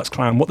the Ku Klux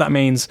Klan. What that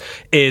means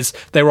is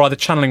they were either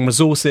channeling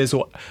resources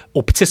or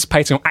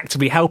participating or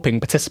actively helping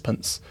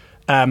participants,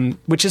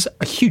 which is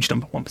a huge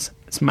number, 1%.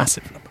 It's a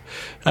massive number.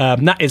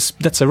 That's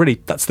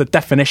the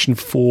definition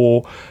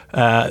for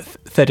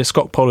Thaddeus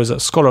Scott Poll, as a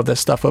scholar of this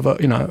stuff, of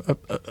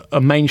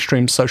a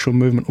mainstream social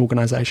movement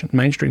organisation,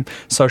 mainstream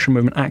social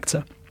movement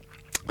actor.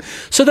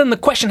 So then the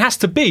question has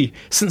to be,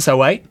 since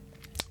 2008,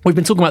 we've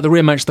been talking about the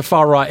re-emergence of the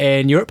far right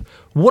in Europe.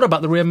 What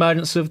about the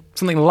re-emergence of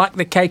something like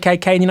the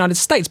KKK in the United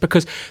States?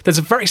 Because there's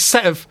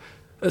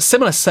a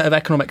similar set of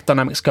economic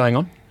dynamics going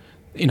on.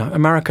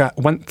 America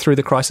went through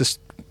the crisis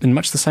in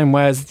much the same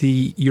way as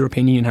the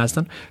European Union has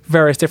done.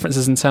 Various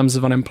differences in terms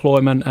of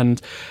unemployment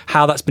and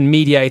how that's been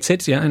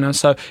mediated.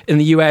 So in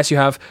the US you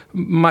have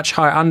much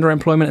higher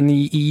underemployment, in the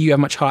EU you have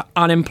much higher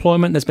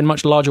unemployment. There's been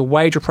much larger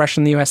wage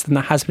repression in the US than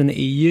there has been in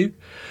the EU.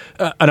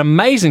 An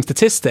amazing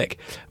statistic: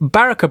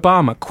 Barack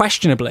Obama,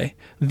 questionably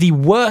the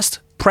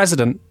worst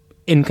president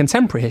in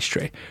contemporary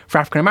history for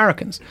African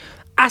Americans.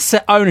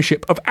 Asset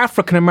ownership of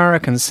African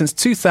Americans since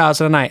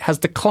 2008 has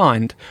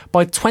declined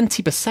by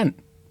 20%.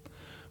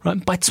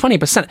 Right, by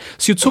 20%.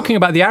 So you're talking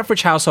about the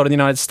average household in the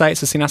United States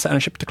has seen asset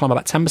ownership decline by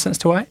about 10% since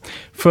 2008.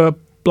 For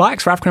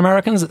blacks, for African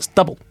Americans, it's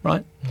double,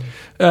 right?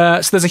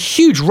 So there's a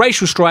huge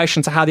racial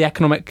striation to how the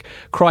economic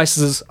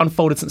crisis has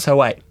unfolded since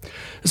 2008.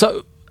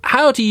 So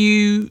how do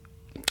you,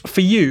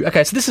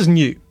 okay, so this is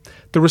new.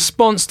 The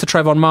response to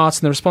Trayvon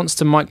Martin, the response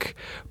to Mike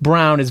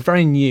Brown is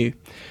very new.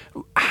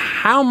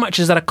 How much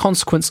is that a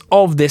consequence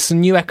of this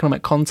new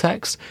economic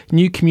context,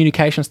 new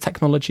communications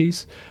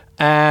technologies,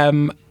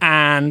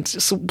 and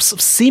sort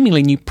of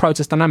seemingly new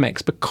protest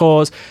dynamics,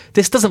 because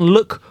this doesn't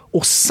look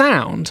or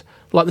sound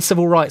like the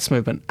civil rights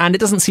movement. And it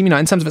doesn't seem,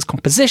 in terms of its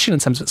composition, in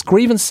terms of its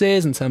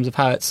grievances, in terms of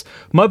how it's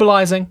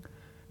mobilising,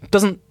 it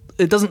doesn't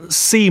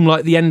seem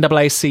like the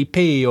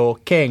NAACP or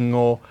King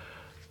or...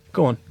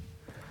 Go on.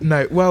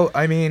 No, well,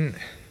 I mean...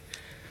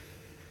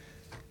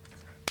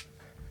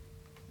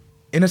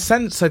 In a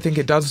sense, I think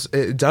it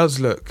does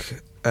look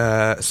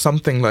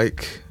something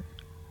like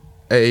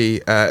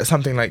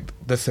something like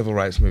the civil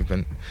rights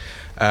movement.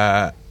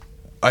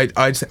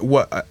 I'd say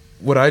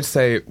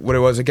what it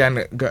was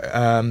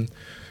again.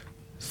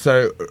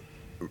 So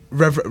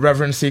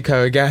Reverend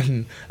Seco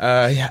again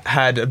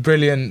had a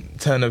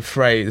brilliant turn of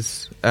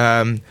phrase.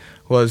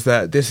 Was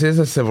that this is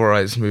a civil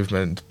rights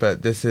movement,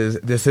 but this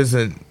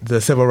isn't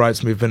the civil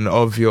rights movement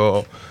of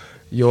your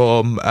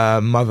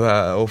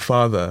mother or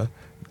father.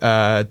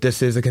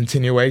 This is a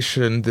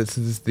continuation. This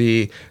is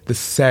the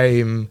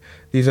same.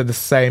 These are the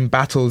same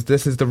battles.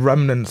 This is the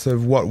remnants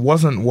of what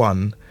wasn't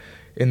won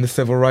in the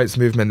civil rights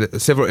movement.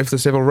 If the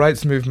civil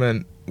rights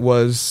movement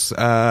was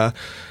a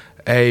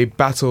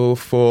battle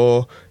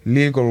for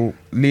legal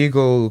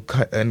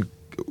and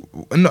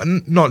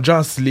not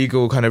just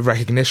legal kind of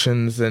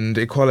recognitions and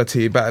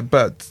equality,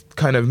 but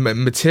kind of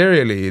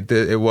materially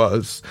it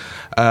was.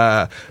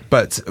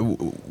 But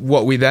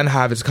what we then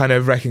have is kind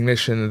of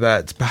recognition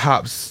that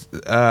perhaps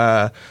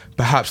the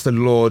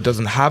law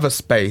doesn't have a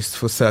space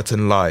for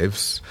certain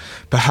lives,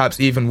 perhaps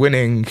even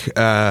winning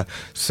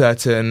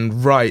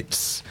certain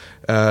rights,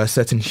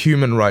 certain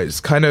human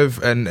rights.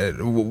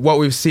 And what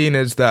we've seen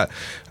is that,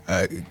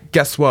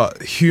 guess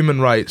what?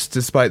 Human rights,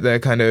 despite their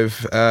kind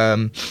of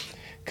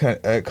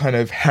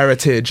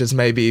heritage as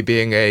maybe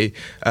being a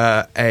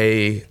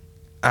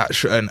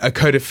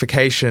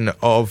codification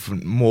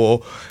of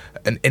more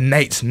an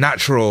innate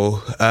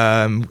natural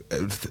and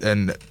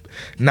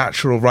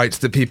natural rights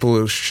that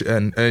people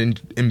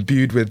and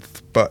imbued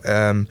with, but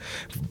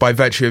by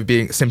virtue of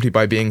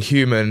being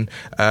human.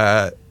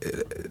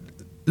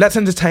 Let's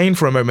entertain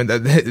for a moment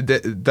that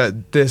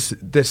this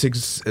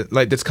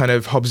kind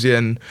of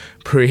Hobbesian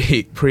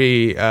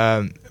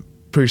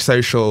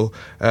pre-social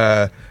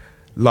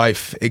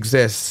life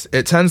exists.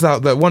 It turns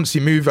out that once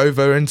you move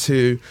over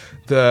into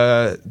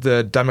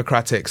the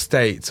democratic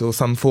state or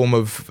some form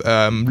of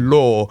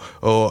law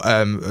or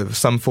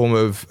some form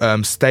of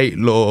state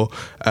law,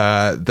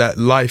 that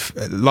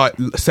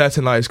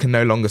certain lives can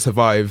no longer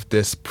survive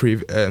this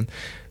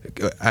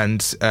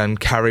and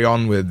carry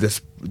on with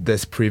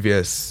this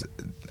previous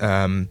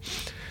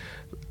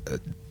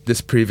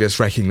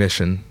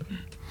recognition.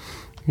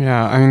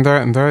 Yeah, I mean,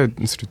 there are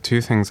sort of two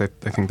things I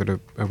think that are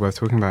worth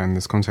talking about in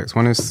this context.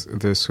 One is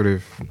the sort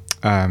of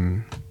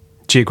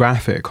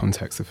geographic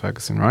context of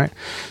Ferguson, right?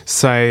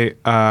 So,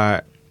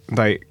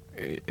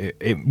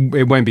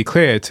 it won't be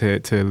clear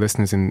to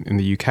listeners in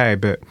the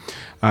UK, but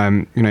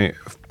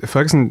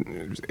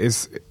Ferguson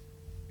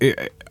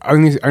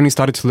only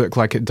started to look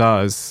like it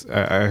does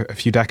a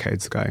few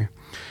decades ago.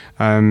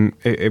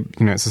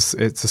 It's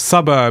a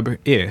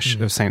suburb-ish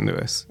of St.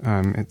 Louis.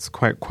 It's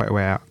quite a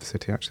way out of the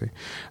city, actually,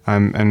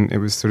 and it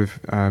was sort of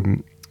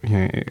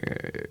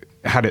it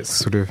had its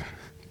sort of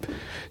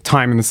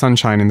time in the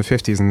sunshine in the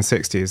 50s and the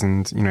 60s,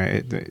 and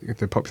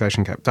the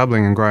population kept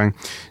doubling and growing.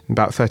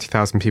 About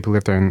 30,000 people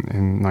lived there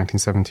in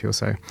 1970 or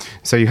so.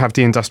 So you have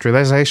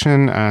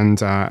deindustrialization,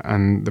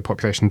 and the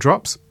population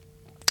drops.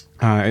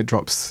 It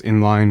drops in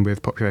line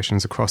with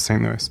populations across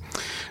St. Louis,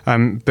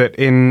 but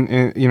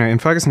in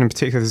Ferguson in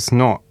particular, it's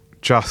not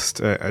just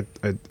a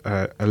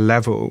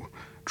level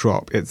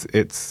drop.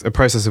 It's a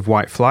process of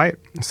white flight.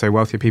 So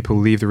wealthier people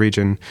leave the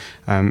region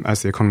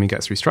as the economy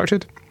gets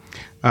restructured,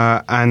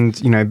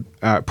 and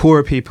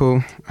poorer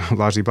people,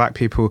 largely black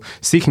people,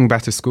 seeking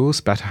better schools,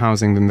 better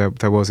housing than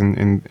there was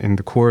in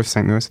the core of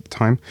St. Louis at the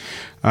time.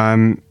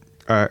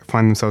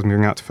 Find themselves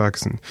moving out to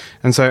Ferguson,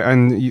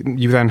 and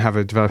you then have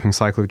a developing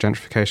cycle of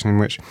gentrification in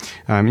which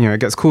it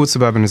gets called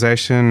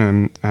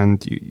suburbanization,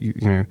 and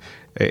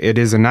it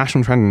is a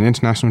national trend, an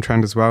international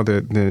trend as well.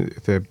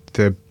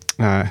 The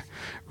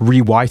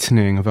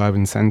re-whitening of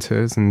urban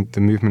centres and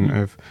the movement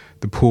of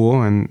the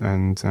poor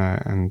and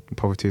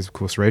poverty is of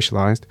course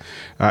racialized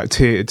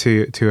to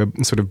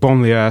a sort of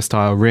banlieue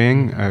style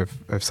ring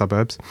of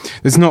suburbs.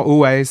 It's not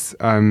always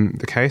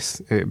the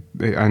case,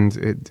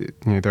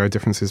 there are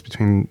differences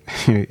between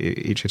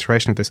each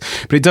iteration of this,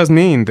 but it does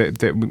mean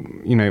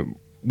that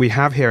we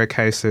have here a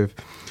case of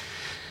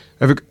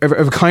a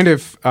kind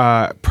of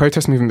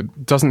protest movement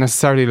that doesn't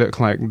necessarily look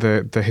like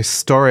the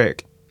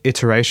historic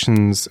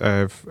iterations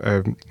of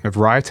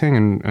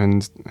rioting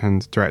and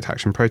direct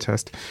action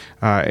protest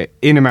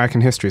in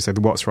American history. So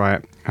the Watts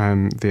riot,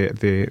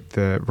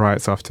 the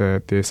riots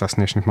after the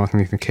assassination of Martin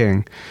Luther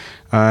King,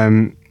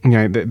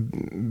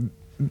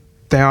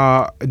 they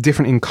are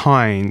different in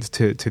kind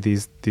to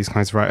these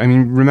kinds of riots. I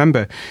mean,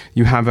 remember,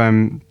 you have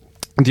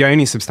the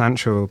only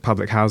substantial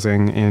public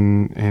housing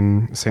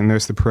in St.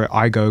 Louis, the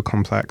Pruitt-Igoe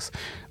complex,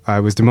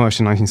 was demolished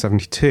in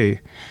 1972.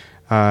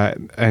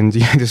 and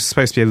this was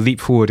supposed to be a leap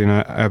forward in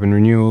urban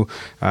renewal.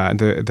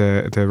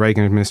 The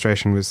Reagan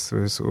administration was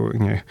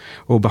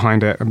all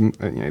behind it.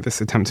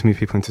 This attempt to move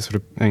people into sort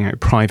of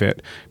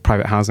private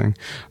housing.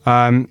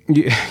 So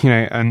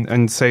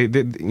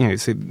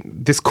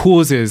this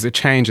causes a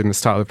change in the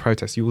style of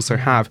protest. You also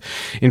have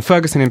in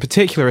Ferguson, in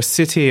particular, a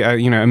city, a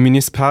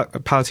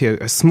municipality,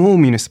 a small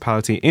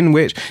municipality in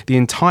which the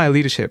entire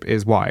leadership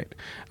is white,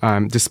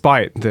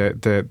 despite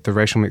the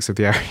racial mix of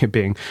the area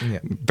being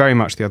very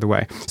much the other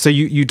way. So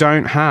you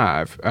don't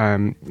have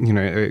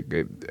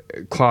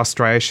class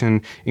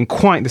striation in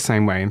quite the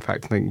same way. In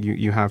fact,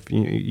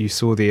 you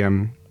saw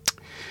the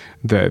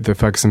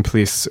Ferguson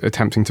police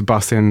attempting to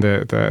bust in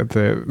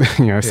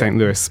the St.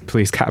 Louis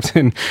police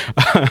captain,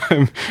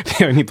 the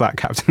only black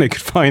captain they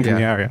could find in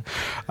the area.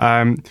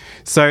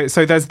 So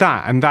there's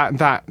that, and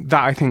that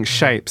I think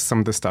shapes some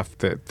of the stuff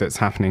that's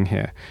happening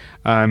here.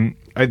 And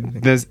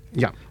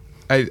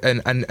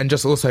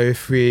just also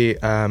if we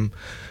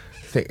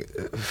think,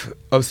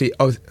 obviously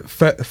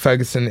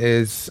Ferguson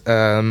is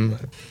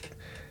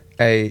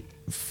a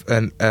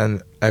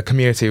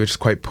community which is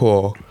quite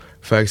poor.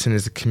 Ferguson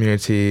is a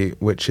community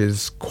which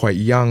is quite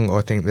young.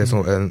 I think there's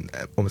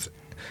almost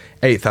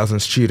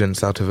 8,000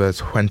 students out of a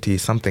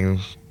 20-something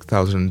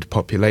thousand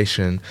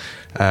population.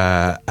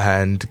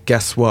 And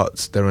guess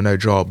what? There are no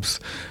jobs.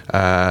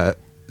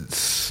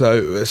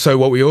 So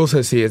what we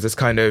also see is this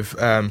kind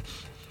of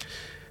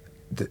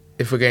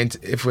if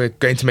we're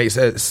going to make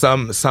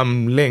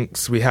some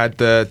links, we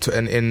had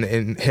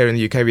in here in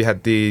the UK we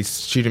had the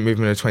student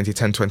movement of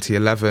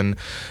 2010-2011,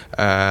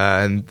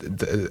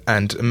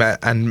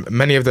 and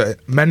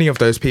many of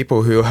those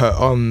people who were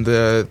on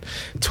the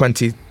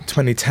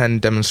 2010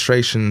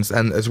 demonstrations,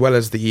 and as well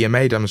as the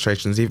EMA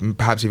demonstrations,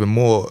 perhaps even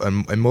more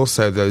and more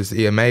so those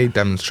EMA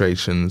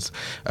demonstrations,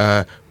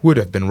 would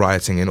have been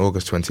rioting in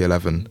August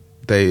 2011.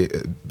 There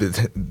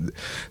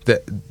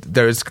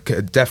is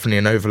definitely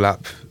an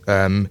overlap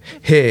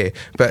here,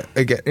 but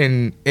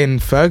again in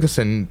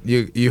Ferguson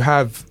you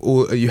have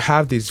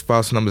these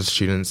vast numbers of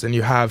students, and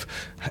you have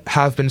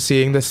been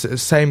seeing this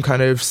same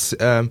kind of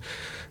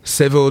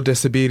civil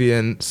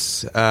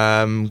disobedience,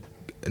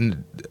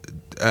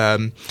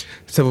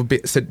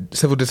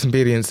 civil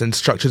disobedience and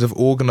structures of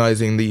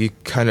organising that you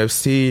kind of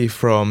see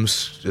from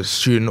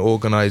student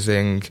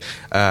organising,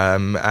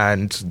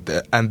 and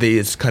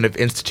these kind of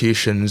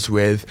institutions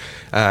with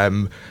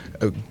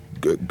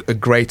a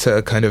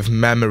greater kind of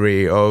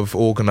memory of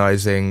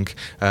organising,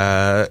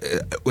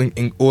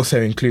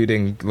 also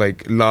including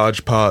like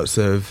large parts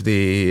of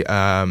the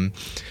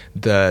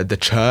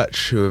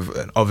church, who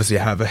obviously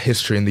have a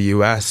history in the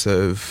US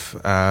of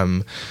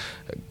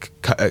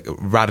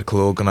radical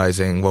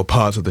organising. Well,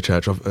 parts of the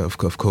church,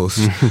 of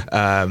course.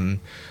 But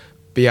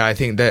yeah, I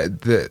think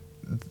that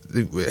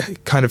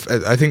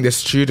I think the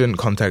student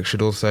context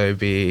should also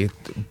be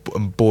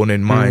borne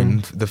in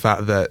mind. The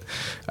fact that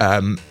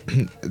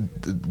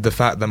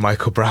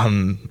Michael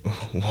Brown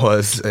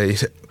was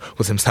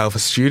himself a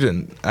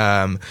student,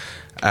 and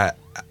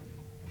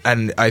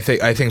I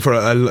think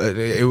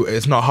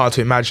it's not hard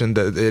to imagine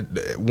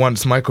that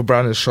once Michael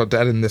Brown is shot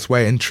dead in this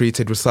way and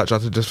treated with such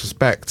utter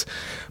disrespect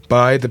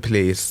by the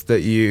police,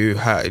 that you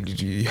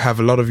have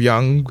a lot of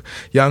young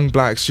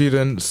black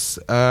students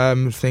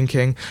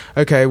thinking,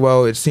 okay,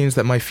 well, it seems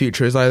that my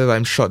future is either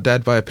I'm shot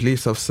dead by a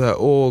police officer,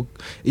 or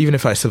even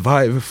if I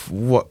survive,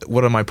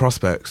 what are my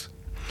prospects?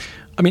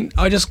 I mean,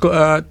 I just got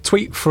a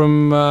tweet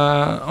from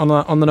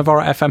on the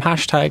Novara FM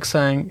hashtag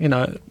saying,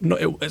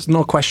 it's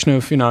not a question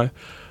of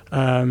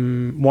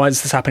why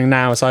is this happening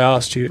now, as I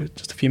asked you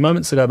just a few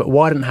moments ago, but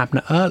why didn't it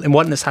happen earlier? And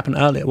why didn't this happen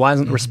earlier? Why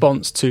isn't the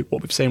response to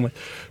what we've seen with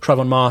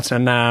Trayvon Martin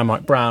and now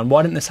Mike Brown,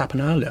 why didn't this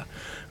happen earlier?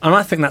 And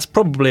I think that's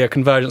probably a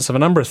convergence of a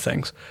number of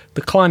things.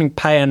 Declining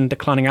pay and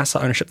declining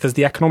asset ownership. There's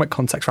the economic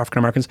context for African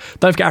Americans.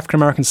 Don't forget, African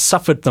Americans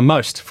suffered the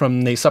most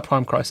from the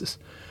subprime crisis.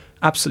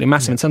 Absolutely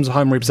massive in terms of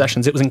home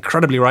repossessions. It was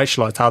incredibly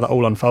racialised how that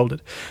all unfolded.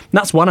 And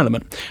that's one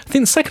element. I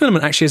think the second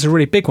element actually is a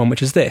really big one,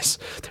 which is this.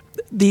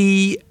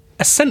 The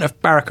ascent of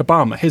Barack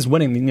Obama, his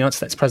winning the United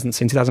States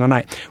presidency in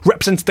 2008,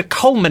 represented the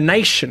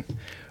culmination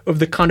of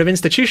the kind of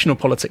institutional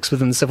politics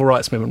within the civil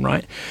rights movement,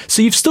 right?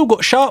 So you've still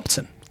got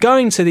Sharpton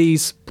going to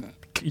these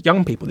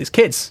young people, these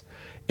kids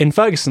in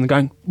Ferguson,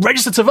 going,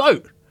 register to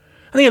vote.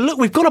 And they go, look,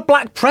 we've got a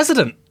black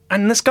president,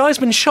 and this guy's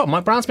been shot.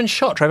 Mike Brown's been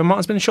shot. Trayvon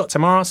Martin's been shot.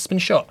 Tamar Rice has been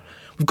shot.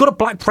 We've got a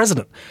black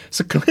president.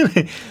 So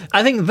clearly,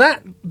 I think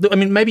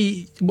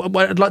maybe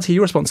I'd like to hear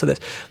your response to this.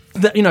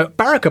 That,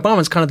 Barack Obama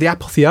is kind of the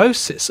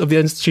apotheosis of the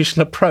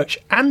institutional approach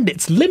and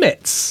its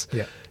limits.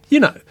 Yeah.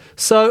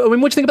 So, what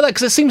do you think about that?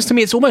 Because it seems to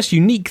me it's almost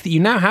unique that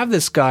you now have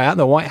this guy at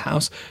the White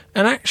House,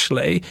 and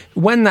actually,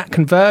 when that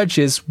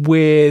converges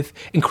with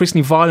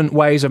increasingly violent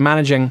ways of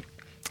managing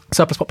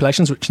surplus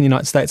populations, which in the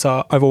United States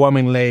are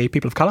overwhelmingly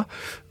people of colour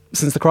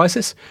since the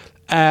crisis,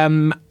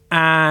 and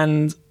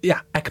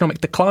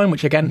economic decline,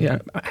 which again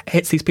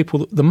hits these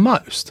people the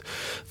most.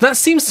 That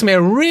seems to me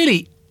a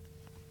really,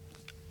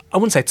 I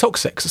wouldn't say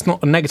toxic, because it's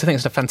not a negative thing,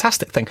 it's a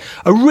fantastic thing.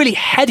 A really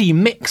heady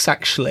mix,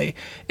 actually,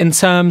 in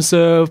terms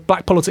of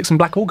black politics and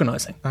black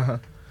organising.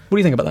 What do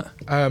you think about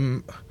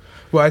that?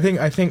 Well, I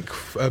think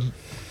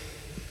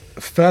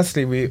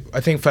firstly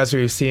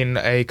we've seen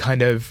a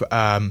kind of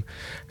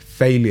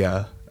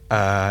failure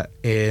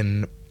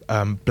in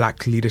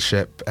black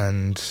leadership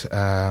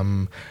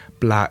and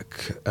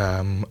black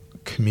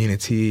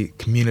community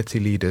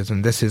leaders,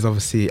 and this is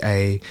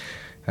obviously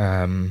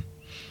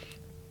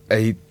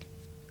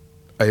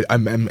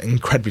I'm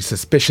incredibly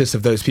suspicious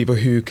of those people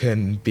who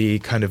can be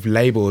kind of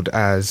labelled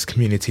as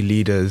community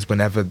leaders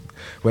whenever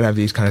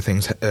these kind of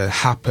things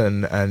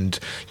happen, and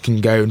can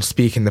go and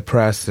speak in the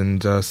press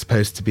and are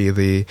supposed to be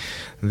the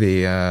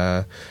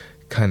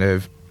kind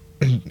of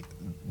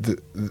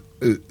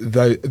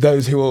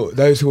those who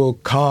will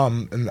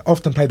calm, and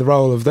often play the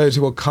role of those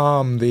who will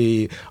calm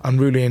the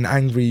unruly and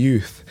angry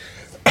youth.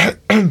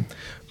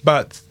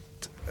 But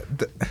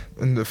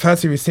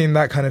firstly, we've seen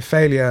that kind of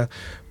failure.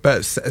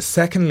 But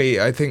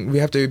secondly, I think we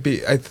have to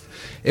be.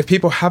 If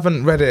people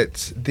haven't read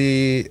it,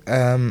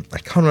 I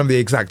can't remember the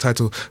exact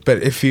title,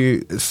 but if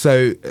you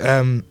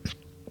haven't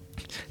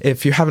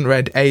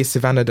read A.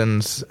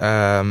 Sivanandan's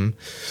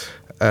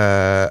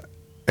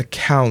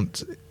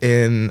account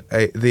in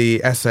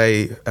the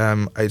essay,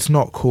 it's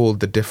not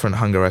called the Different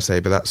Hunger essay,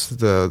 but that's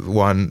the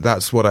one.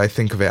 That's what I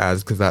think of it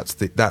as, because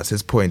that's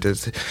his point.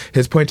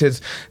 His point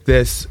is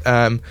this.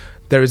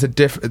 There is a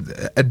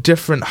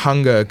different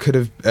hunger could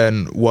have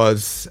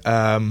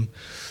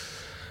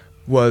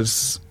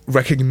was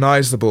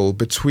recognizable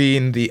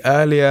between the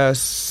earlier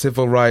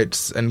civil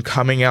rights and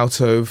coming out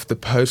of the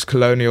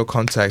post-colonial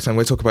context, and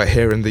we're talking about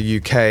here in the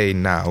UK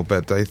now,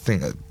 but I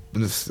think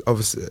it's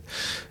obviously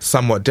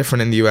somewhat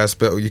different in the US,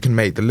 but you can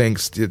make the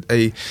links.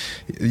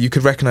 You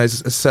could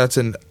recognize a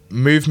certain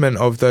movement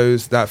of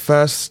that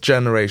first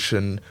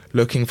generation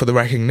looking for the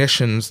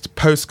recognitions to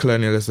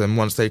post-colonialism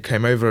once they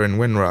came over in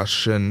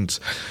Windrush and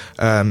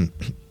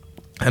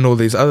all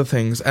these other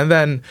things. And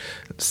then,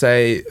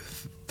 say,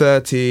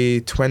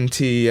 30,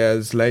 20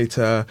 years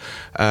later,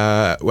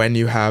 when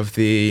you have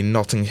the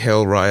Notting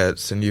Hill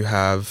riots and you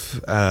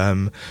have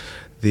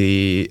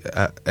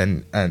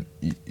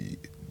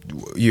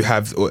you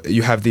have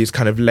these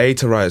kind of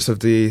later riots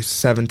of the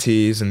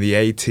 70s and the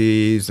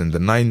 80s and the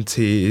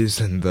 90s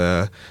and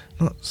the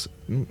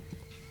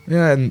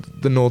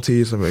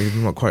noughties.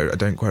 I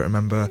don't quite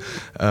remember.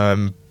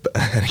 And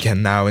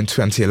again now in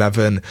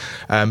 2011,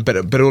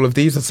 but all of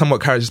these are somewhat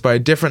characterized by a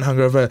different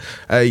hunger of a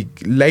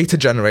later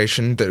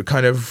generation that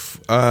kind of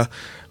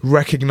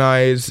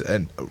recognize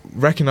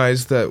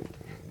that,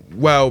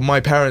 well, my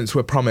parents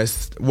were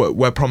promised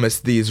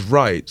these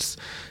rights.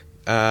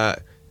 I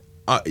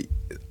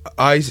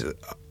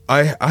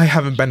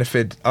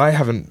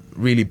haven't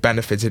really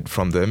benefited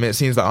from them. It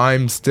seems that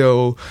I'm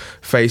still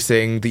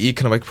facing the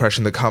economic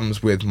oppression that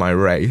comes with my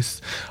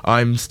race.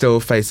 I'm still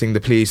facing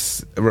the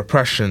police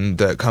repression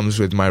that comes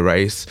with my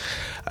race,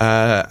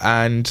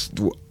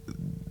 and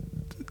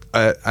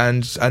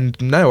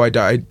no, I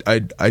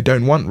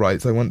don't want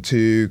rights. I want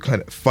to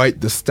kind of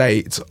fight the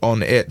state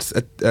on it,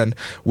 and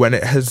when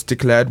it has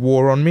declared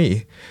war on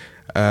me.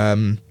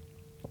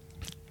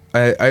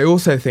 I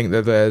also think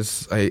that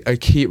I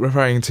keep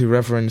referring to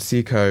Reverend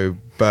Siko,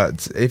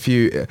 but if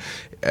you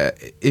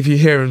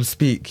hear him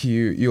speak,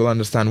 you'll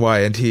understand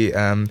why. And he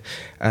and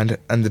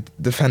the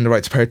Defend the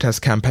Right to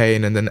Protest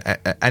campaign, and then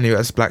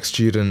NUS Black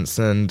Students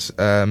and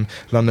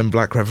London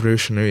Black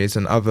Revolutionaries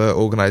and other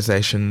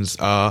organisations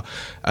are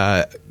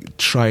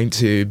trying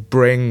to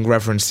bring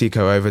Reverend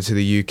Siko over to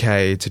the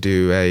UK to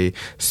do a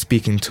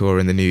speaking tour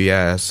in the new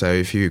year. So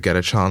if you get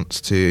a chance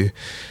to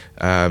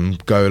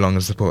go along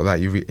and support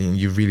that, you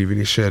really,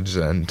 really should,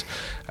 and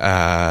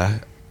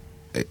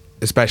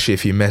especially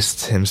if you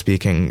missed him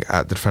speaking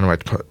at the Defend the Right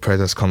to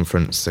Protest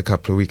conference a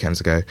couple of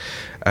weekends ago.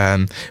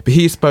 But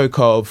he spoke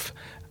of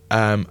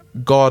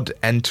God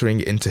entering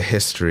into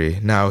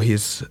history. Now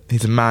he's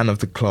a man of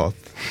the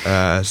cloth,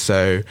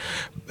 so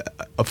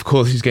of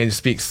course he's going to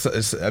speak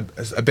a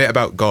bit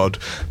about God.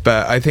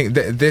 But I think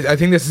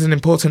this is an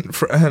important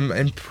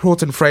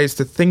phrase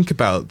to think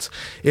about.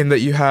 In that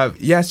you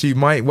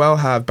might well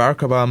have Barack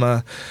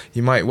Obama,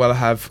 you might well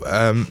have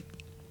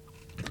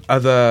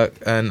other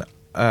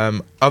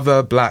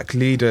black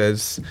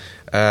leaders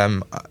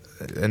and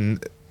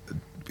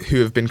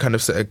who have been kind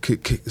of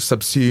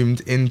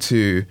subsumed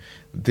into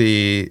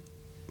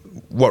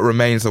what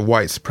remains a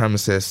white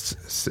supremacist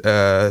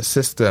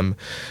system.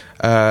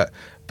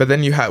 But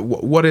then you have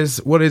what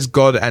is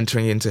God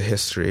entering into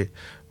history?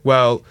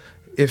 Well,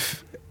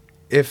 if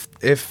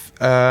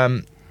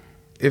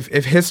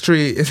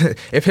history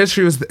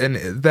was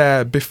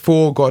there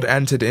before God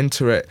entered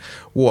into it,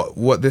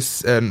 what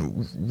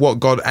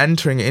God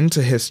entering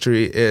into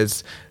history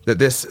is that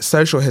this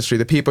social history,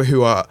 the people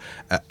who are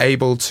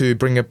able to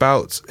bring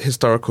about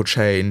historical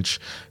change,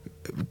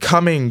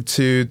 coming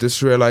to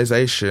this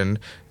realization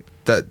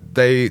that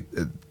they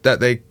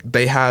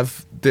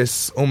have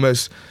this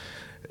almost.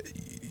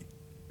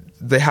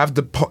 They have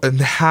the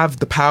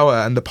power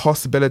and the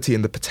possibility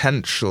and the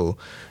potential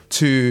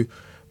to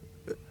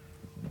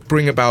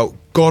bring about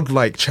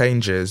godlike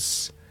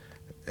changes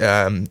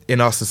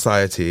in our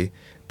society.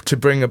 to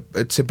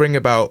bring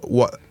about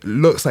what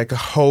looks like a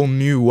whole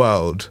new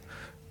world,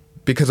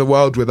 because a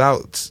world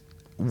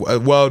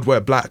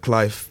where Black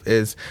life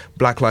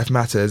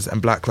matters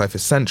and Black life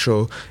is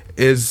central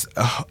is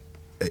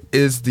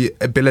the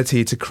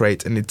ability to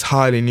create an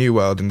entirely new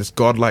world in this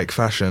godlike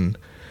fashion,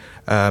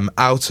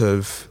 out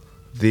of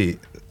the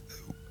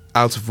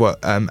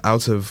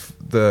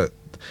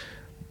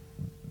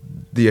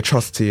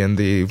atrocity and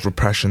the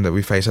repression that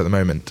we face at the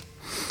moment.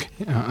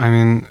 Yeah, I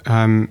mean,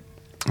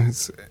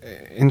 it's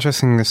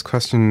interesting, this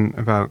question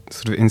about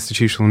sort of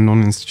institutional and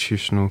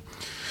non-institutional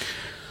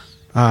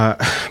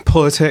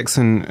politics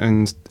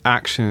and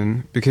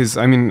action, because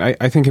I mean,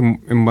 I think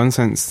in one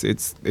sense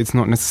it's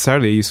not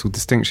necessarily a useful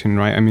distinction,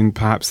 right? I mean,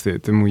 perhaps the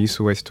more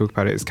useful way to talk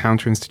about it is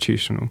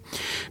counter-institutional,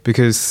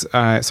 because so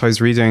I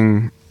was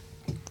reading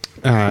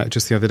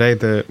just the other day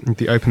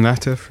the open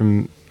letter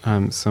from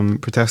some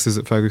protesters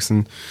at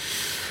Ferguson.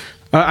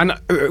 And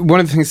one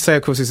of the things to say,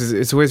 of course, is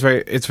it's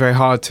very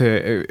hard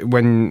to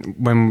when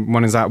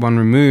one is at one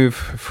remove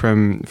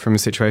from a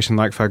situation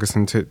like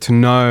Ferguson to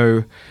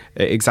know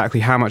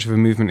exactly how much of a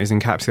movement is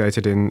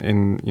encapsulated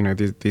in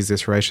these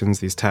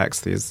iterations, these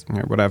texts, these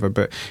whatever.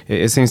 But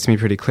it seems to me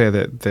pretty clear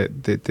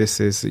that this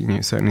is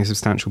certainly a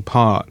substantial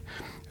part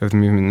of the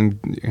movement.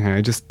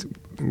 And just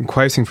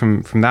quoting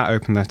from that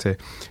open letter,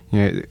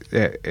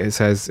 it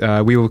says,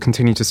 "We will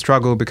continue to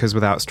struggle because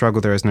without struggle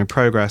there is no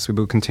progress. We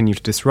will continue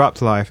to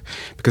disrupt life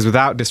because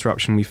without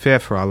disruption we fear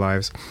for our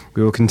lives.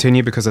 We will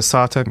continue because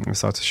Assata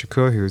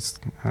Shakur, who is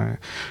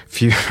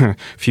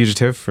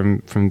fugitive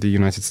from the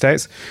United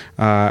States,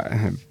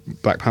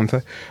 Black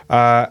Panther,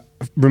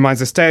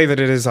 reminds us daily that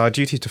it is our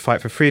duty to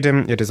fight for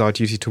freedom. It is our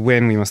duty to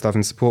win. We must love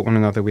and support one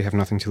another. We have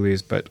nothing to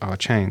lose but our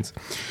chains."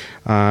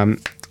 The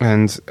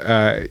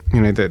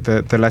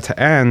letter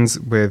ends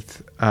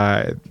with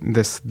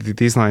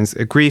these lines: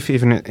 "A grief,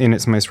 even in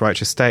its most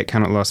righteous state,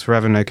 cannot last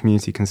forever. No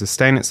community can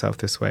sustain itself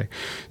this way.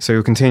 So we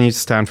will continue to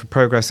stand for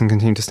progress and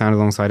continue to stand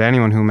alongside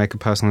anyone who will make a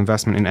personal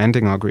investment in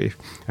ending our grief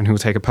and who will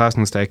take a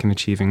personal stake in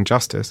achieving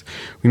justice.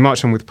 We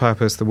march on with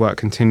purpose. The work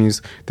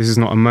continues. This is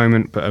not a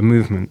moment, but a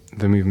movement.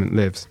 The movement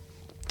lives."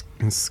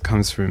 This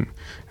comes from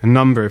a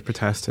number of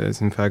protesters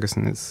in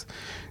Ferguson. It's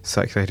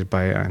circulated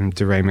by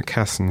DeRay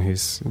McKesson,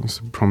 who's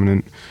a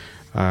prominent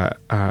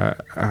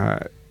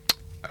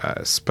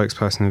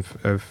spokesperson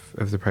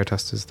of the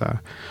protesters there.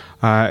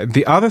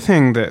 The other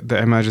thing that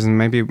emerges, and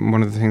maybe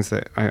one of the things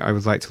that I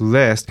would like to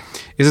list,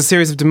 is a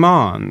series of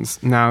demands.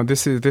 Now,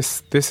 this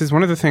is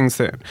one of the things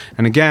that,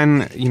 and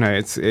again,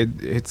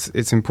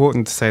 it's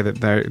important to say that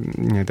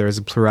there is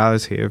a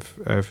plurality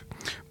of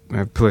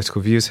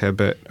political views here,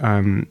 but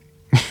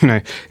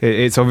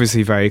it's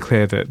obviously very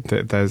clear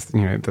that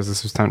there's a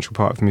substantial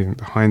part of the movement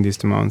behind these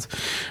demands.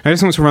 I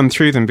just want to run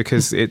through them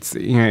because it's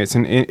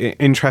an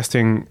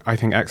interesting, I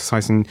think,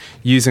 exercise in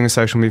using a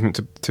social movement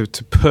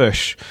to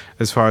push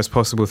as far as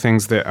possible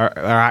things that are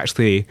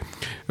actually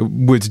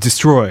would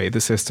destroy the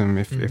system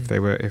if they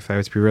were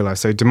to be realised.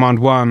 So, demand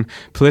 1: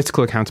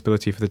 political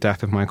accountability for the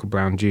death of Michael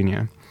Brown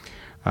Jr.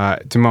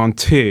 Demand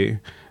 2: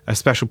 a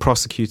special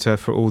prosecutor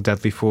for all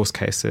deadly force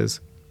cases.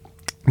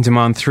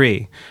 Demand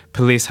 3: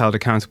 police held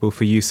accountable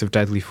for use of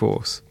deadly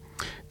force.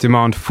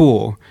 Demand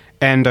 4: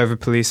 end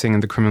over-policing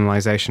and the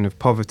criminalisation of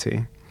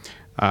poverty.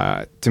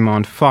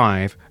 Demand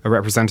 5: a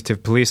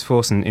representative police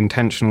force and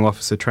intentional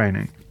officer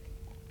training.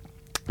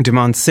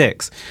 Demand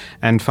 6: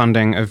 end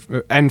funding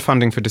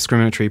for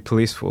discriminatory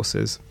police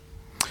forces.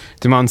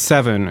 Demand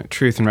 7: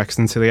 Truth and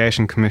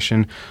Reconciliation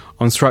Commission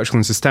on structural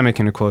and systemic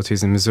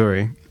inequalities in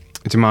Missouri.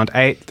 Demand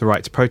 8: the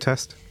right to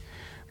protest.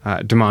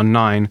 Demand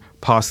 9: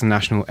 pass the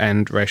national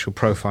end racial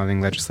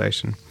profiling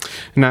legislation.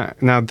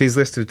 Now these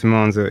list of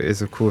demands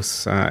is of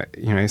course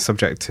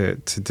subject to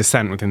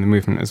dissent within the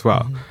movement as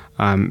well.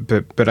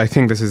 But I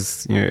think this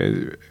is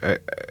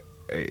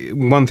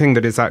one thing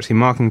that is actually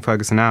marking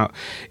Ferguson out.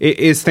 It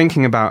is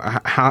thinking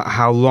about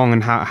how long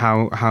and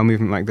how a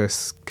movement like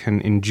this can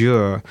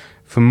endure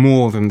for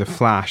more than the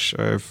flash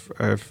of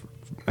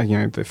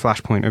the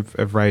flashpoint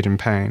of rage and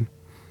pain.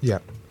 Yeah,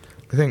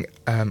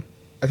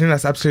 I think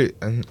that's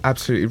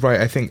absolutely right.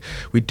 I think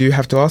we do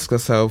have to ask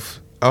ourselves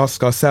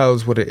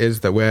what it is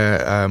that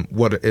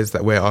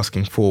we're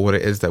asking for, what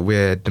it is that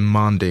we're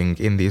demanding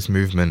in these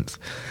movements.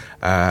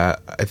 I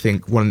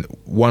think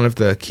one of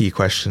the key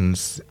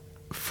questions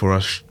for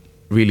us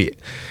really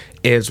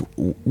is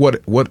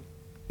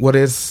what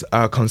is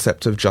our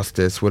concept of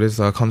justice? What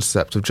is our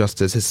concept of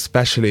justice,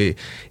 especially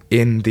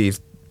in these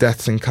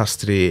deaths in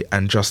custody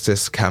and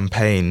justice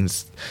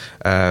campaigns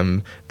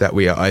that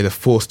we are either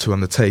forced to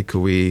undertake or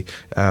we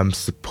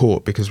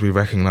support because we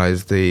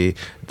recognise the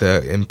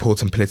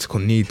important political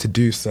need to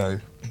do so.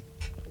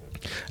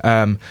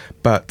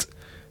 But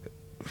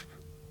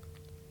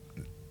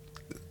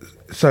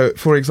so,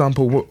 for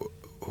example,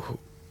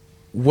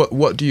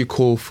 what do you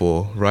call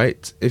for,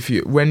 right?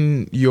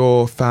 When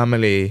your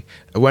family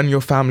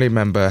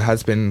member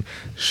has been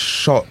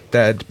shot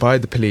dead by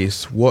the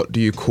police, what do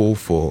you call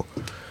for?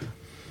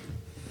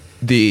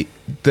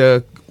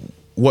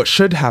 What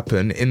should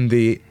happen in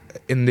the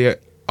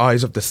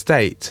eyes of the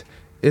state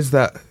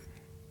that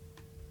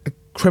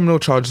criminal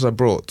charges are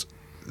brought.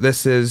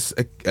 This is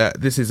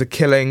a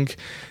killing.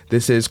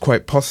 This is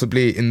quite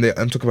possibly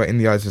I'm talking about in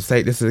the eyes of the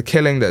state. This is a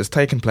killing that has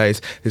taken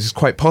place. This is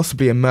quite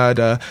possibly a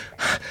murder.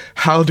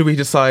 How do we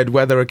decide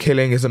whether a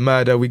killing is a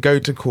murder? We go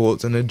to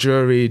court and a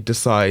jury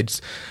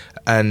decides,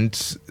 and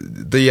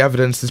the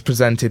evidence is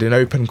presented in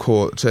open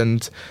court,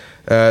 and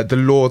the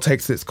law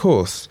takes its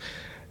course.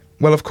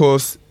 Well, of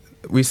course,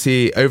 we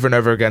see over and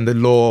over again the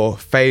law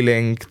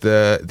failing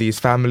these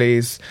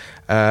families.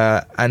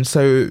 And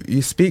so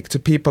you speak to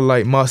people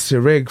like Marcia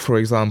Rigg, for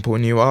example,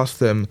 and you ask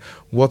them,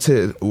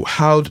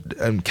 how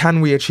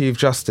can we achieve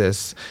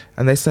justice?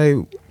 And they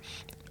say,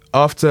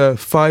 after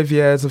 5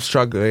 years of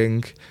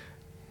struggling,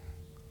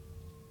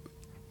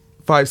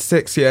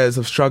 6 years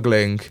of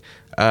struggling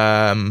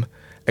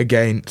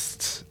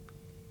against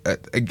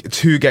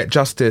to get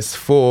justice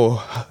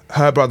for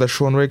her brother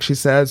Sean Rigg, she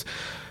says,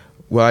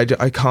 well,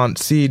 I can't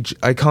see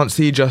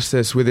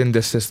justice within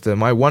this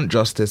system. I want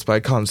justice, but I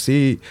can't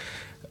see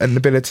an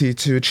ability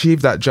to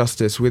achieve that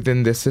justice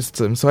within this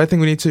system. So I think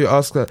we need to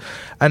ask that,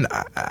 and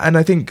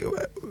I think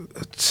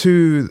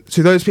to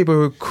those people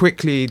who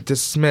quickly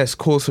dismiss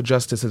calls for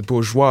justice as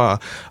bourgeois,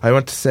 I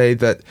want to say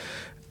that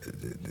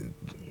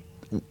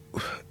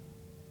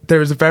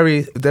there is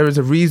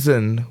a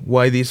reason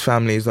why these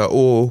families are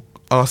all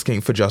asking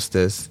for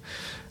justice.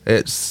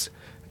 It's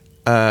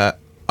I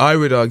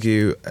would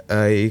argue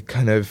a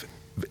kind of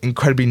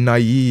incredibly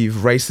naive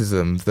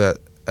racism that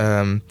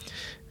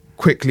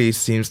quickly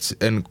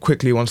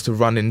quickly wants to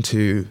run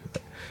into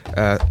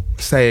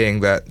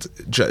saying that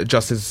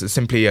justice is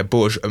simply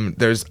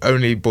there's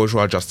only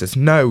bourgeois justice.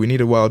 No, we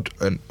need a world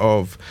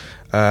of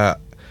our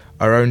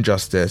own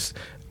justice.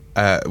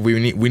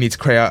 We need to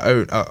create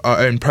our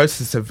own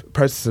process of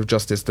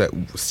justice that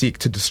seek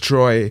to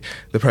destroy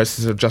the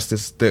process of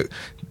justice that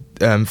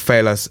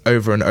fail us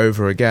over and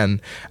over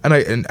again.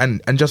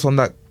 And just on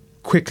that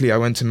quickly, I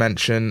want to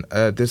mention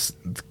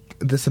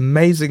these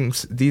amazing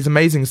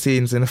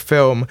scenes in a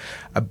film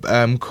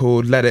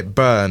called Let It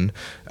Burn,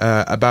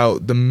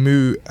 about the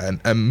Move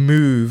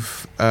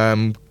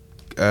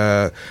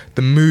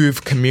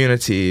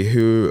community,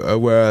 who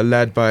were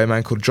led by a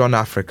man called John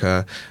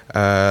Africa,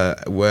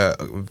 were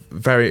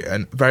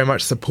very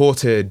much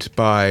supported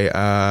by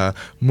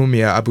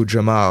Mumia Abu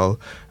Jamal,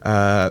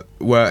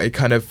 were a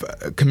kind of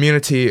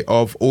community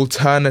of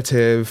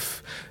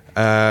alternative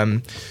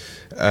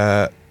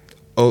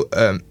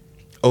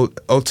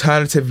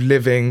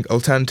living,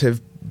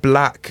 alternative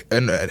black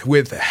and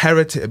with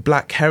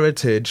black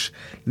heritage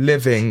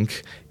living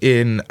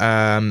in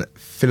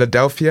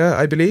Philadelphia,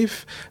 I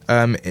believe,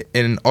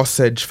 in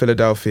Osage,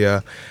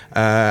 Philadelphia,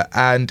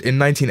 and in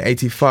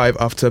 1985,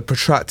 after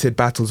protracted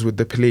battles with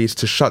the police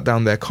to shut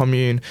down their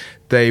commune,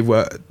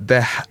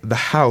 the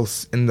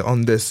house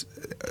on this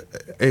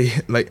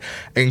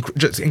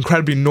just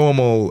incredibly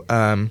normal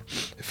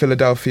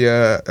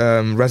Philadelphia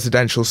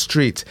residential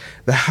street.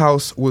 The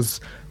house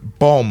was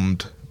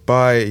bombed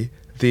by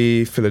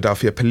the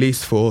Philadelphia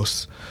police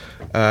force,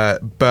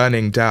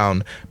 burning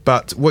down.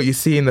 But what you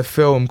see in the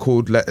film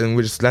called Let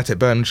It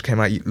Burn, which came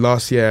out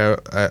last year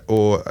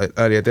or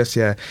earlier this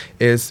year,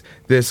 is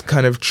this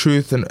kind of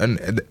truth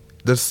and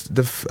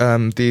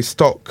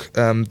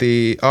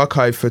the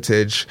archive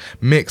footage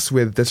mixed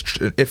with this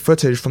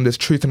footage from this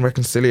Truth and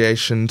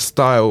Reconciliation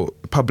style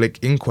public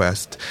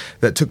inquest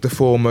that took the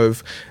form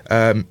of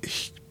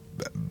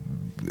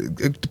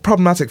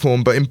problematic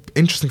form, but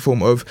interesting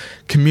form of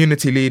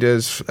community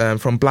leaders,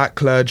 from black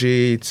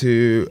clergy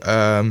to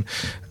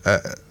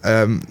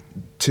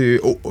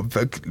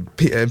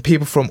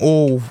people from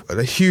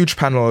a huge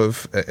panel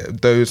of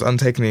those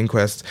undertaking the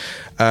inquest,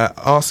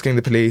 asking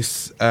the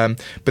police. But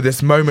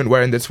this moment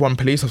wherein this one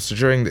police officer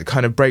during that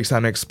kind of breaks down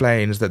and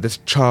explains that this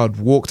child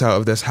walked out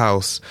of this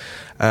house,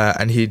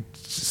 and he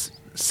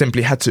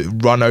simply had to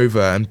run over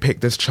and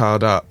pick this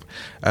child up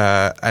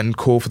and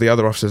call for the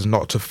other officers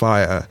not to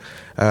fire.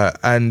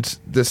 And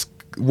this,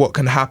 what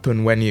can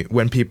happen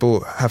when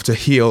people have to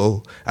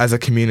heal as a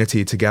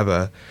community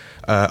together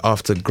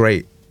after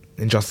great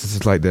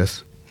injustices like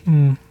this.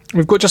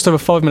 We've got just over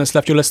 5 minutes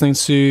left. You're listening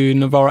to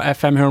Novara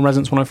FM here on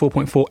Resonance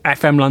 104.4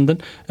 FM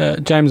London.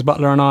 James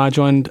Butler and I are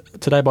joined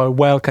today by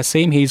Wail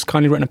Qassim. He's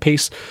kindly written a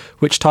piece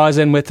which ties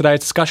in with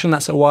today's discussion.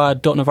 That's at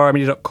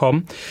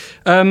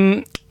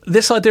wire.novaramedia.com.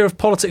 This idea of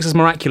politics is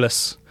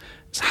miraculous.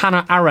 It's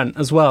Hannah Arendt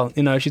as well.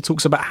 You know, she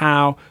talks about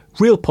how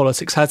real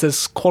politics has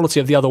this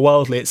quality of the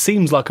otherworldly. It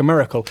seems like a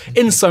miracle,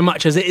 in so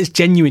much as it is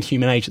genuine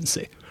human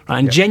agency. Right?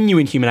 And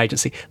genuine human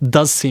agency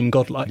does seem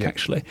godlike,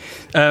 actually.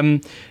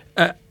 And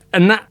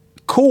that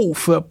call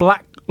for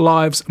Black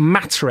Lives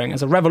Mattering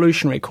as a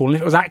revolutionary call, and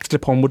if it was acted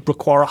upon, would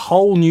require a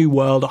whole new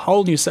world, a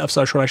whole new set of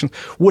social relations,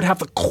 would have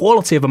the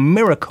quality of a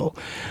miracle.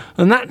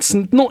 And that's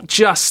not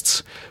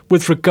just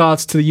with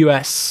regards to the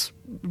US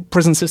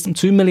prison system.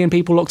 2 million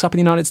people locked up in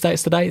the United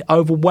States today,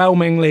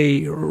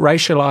 overwhelmingly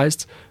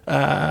racialized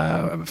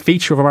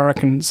feature of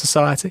American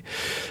society.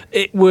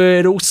 It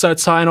would also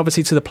tie in,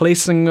 obviously, to the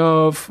policing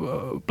of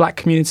black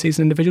communities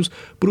and individuals,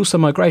 but also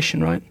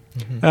migration, right?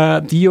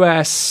 The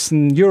US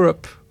and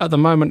Europe, at the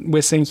moment,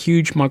 we're seeing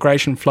huge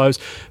migration flows.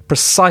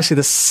 Precisely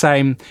the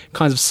same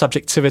kinds of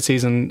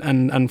subjectivities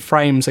and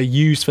frames are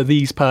used for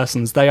these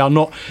persons. They are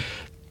not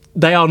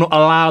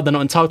allowed, they're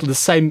not entitled to the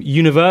same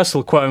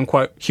universal,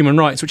 quote-unquote, human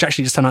rights, which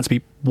actually just turn out to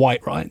be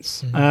white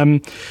rights.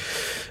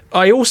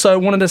 I also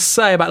wanted to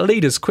say about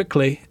leaders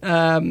quickly.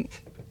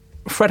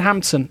 Fred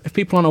Hampton, if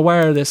people aren't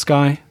aware of this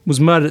guy, was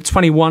murdered at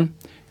 21,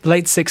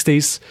 late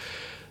 60s.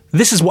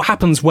 This is what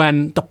happens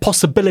when the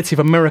possibility of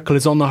a miracle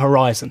is on the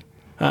horizon.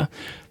 The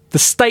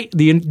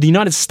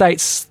United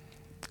States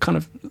kind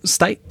of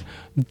state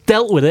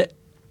dealt with it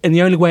in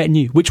the only way it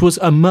knew, which was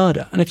a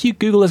murder. And if you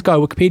Google this guy,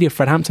 Wikipedia,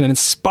 Fred Hampton, an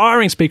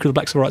inspiring speaker of the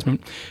Black Civil Rights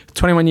Movement,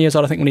 21 years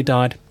old, I think, when he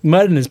died,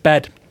 murdered in his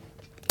bed.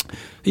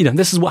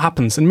 This is what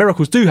happens. And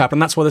miracles do happen.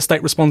 That's why the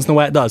state responds in the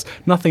way it does.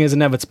 Nothing is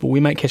inevitable. We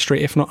make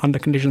history, if not under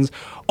conditions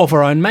of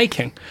our own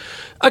making.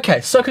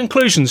 Okay, so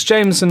conclusions.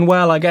 James and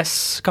Wail, I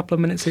guess, a couple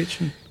of minutes each.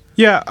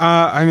 Yeah,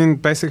 I mean,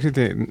 basically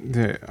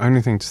the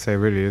only thing to say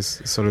really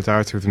is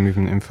solidarity with the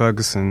movement in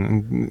Ferguson.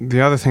 And the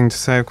other thing to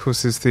say, of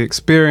course, is the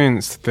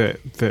experience that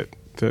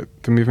the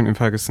movement in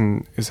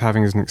Ferguson is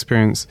having as an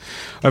experience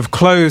of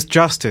closed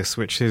justice,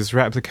 which is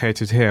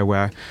replicated here,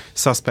 where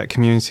suspect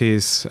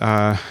communities,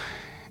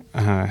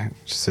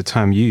 just a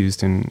term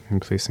used in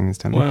policing,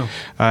 incidentally,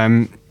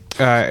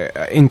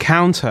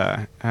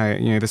 encounter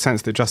the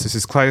sense that justice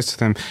is closed to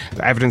them.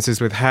 The evidence is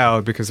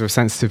withheld because of a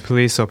sensitive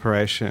police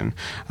operation.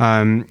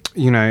 The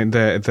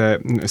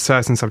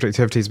certain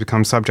subjectivities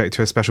become subject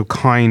to a special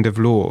kind of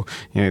law.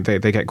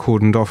 They get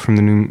cordoned off from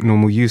the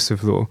normal use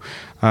of law.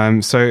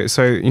 So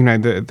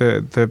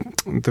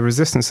the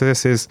resistance to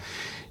this is,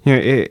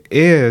 it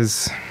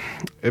is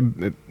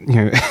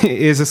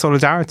a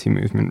solidarity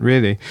movement,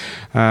 really.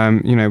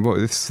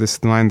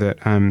 This line that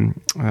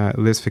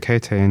Liz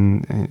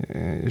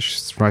Fekete,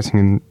 she's writing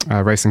in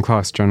Race and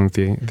Class, Journal of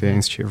the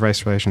Institute of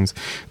Race Relations,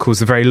 calls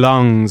the very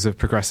lungs of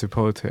progressive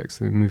politics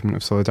the movement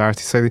of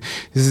solidarity. So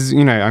this is,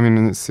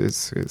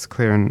 it's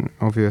clear and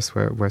obvious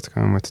where to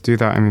go and where to do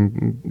that. I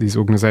mean, these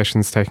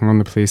organisations taking on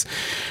the police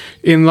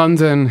in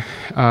London,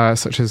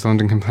 such as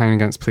London Campaign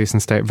Against Police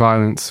and State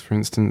Violence, for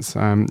instance,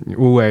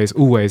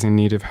 always in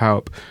need of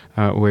help,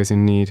 always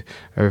in need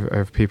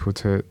of people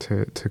to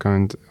go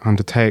and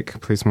undertake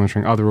police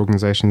monitoring. Other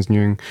organisations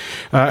new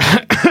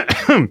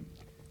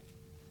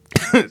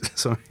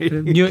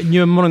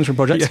monitoring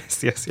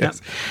projects. Yes. Yeah.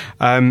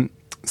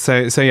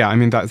 So yeah, I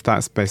mean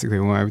that's basically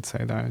all I would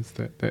say there is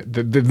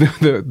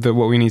that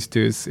what we need to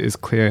do is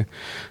clear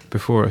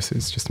before us.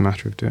 It's just a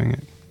matter of doing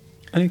it.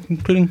 Any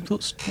concluding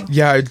thoughts?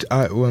 Yeah,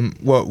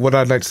 what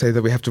I'd like to say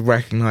that we have to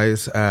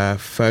recognise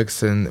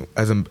Ferguson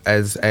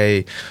as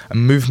a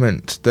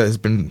movement that has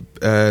been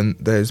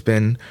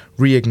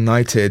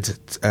reignited,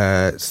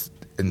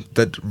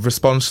 that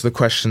responds to the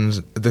question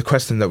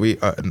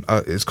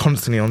that is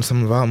constantly on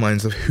some of our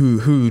minds of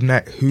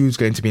who's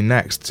going to be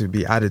next to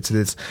be added to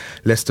this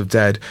list of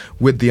dead,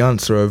 with the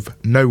answer of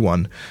no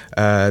one.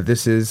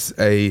 This is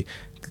a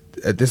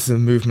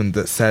movement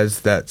that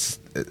says that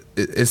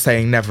is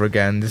saying never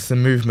again. This is a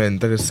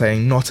movement that is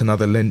saying not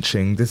another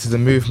lynching. This is a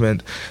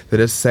movement that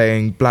is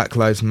saying Black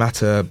Lives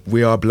Matter,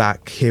 we are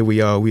black, here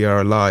we are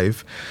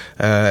alive.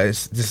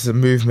 This is a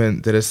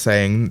movement that is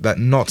saying that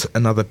not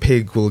another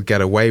pig will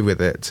get away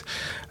with it.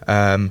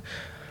 I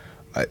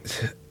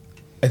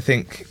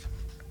think,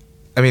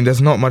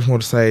 there's not much more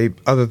to say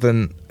other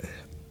than,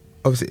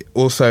 obviously,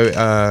 also,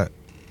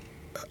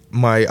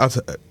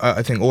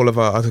 I think all of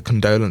our utter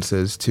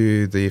condolences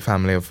to the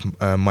family of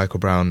Michael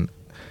Brown.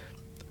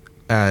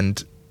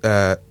 And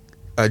I'm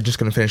just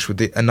going to finish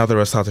with another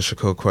Assata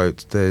Shakur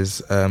quote.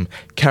 There's,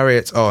 carry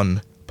it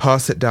on,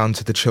 pass it down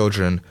to the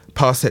children,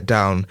 pass it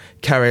down,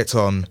 carry it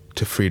on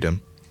to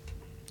freedom.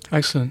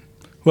 Excellent.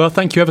 Well,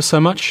 thank you ever so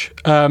much.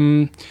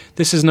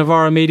 This is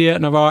Novara Media,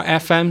 Novara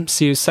FM.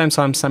 See you same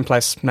time, same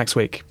place next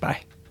week.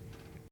 Bye.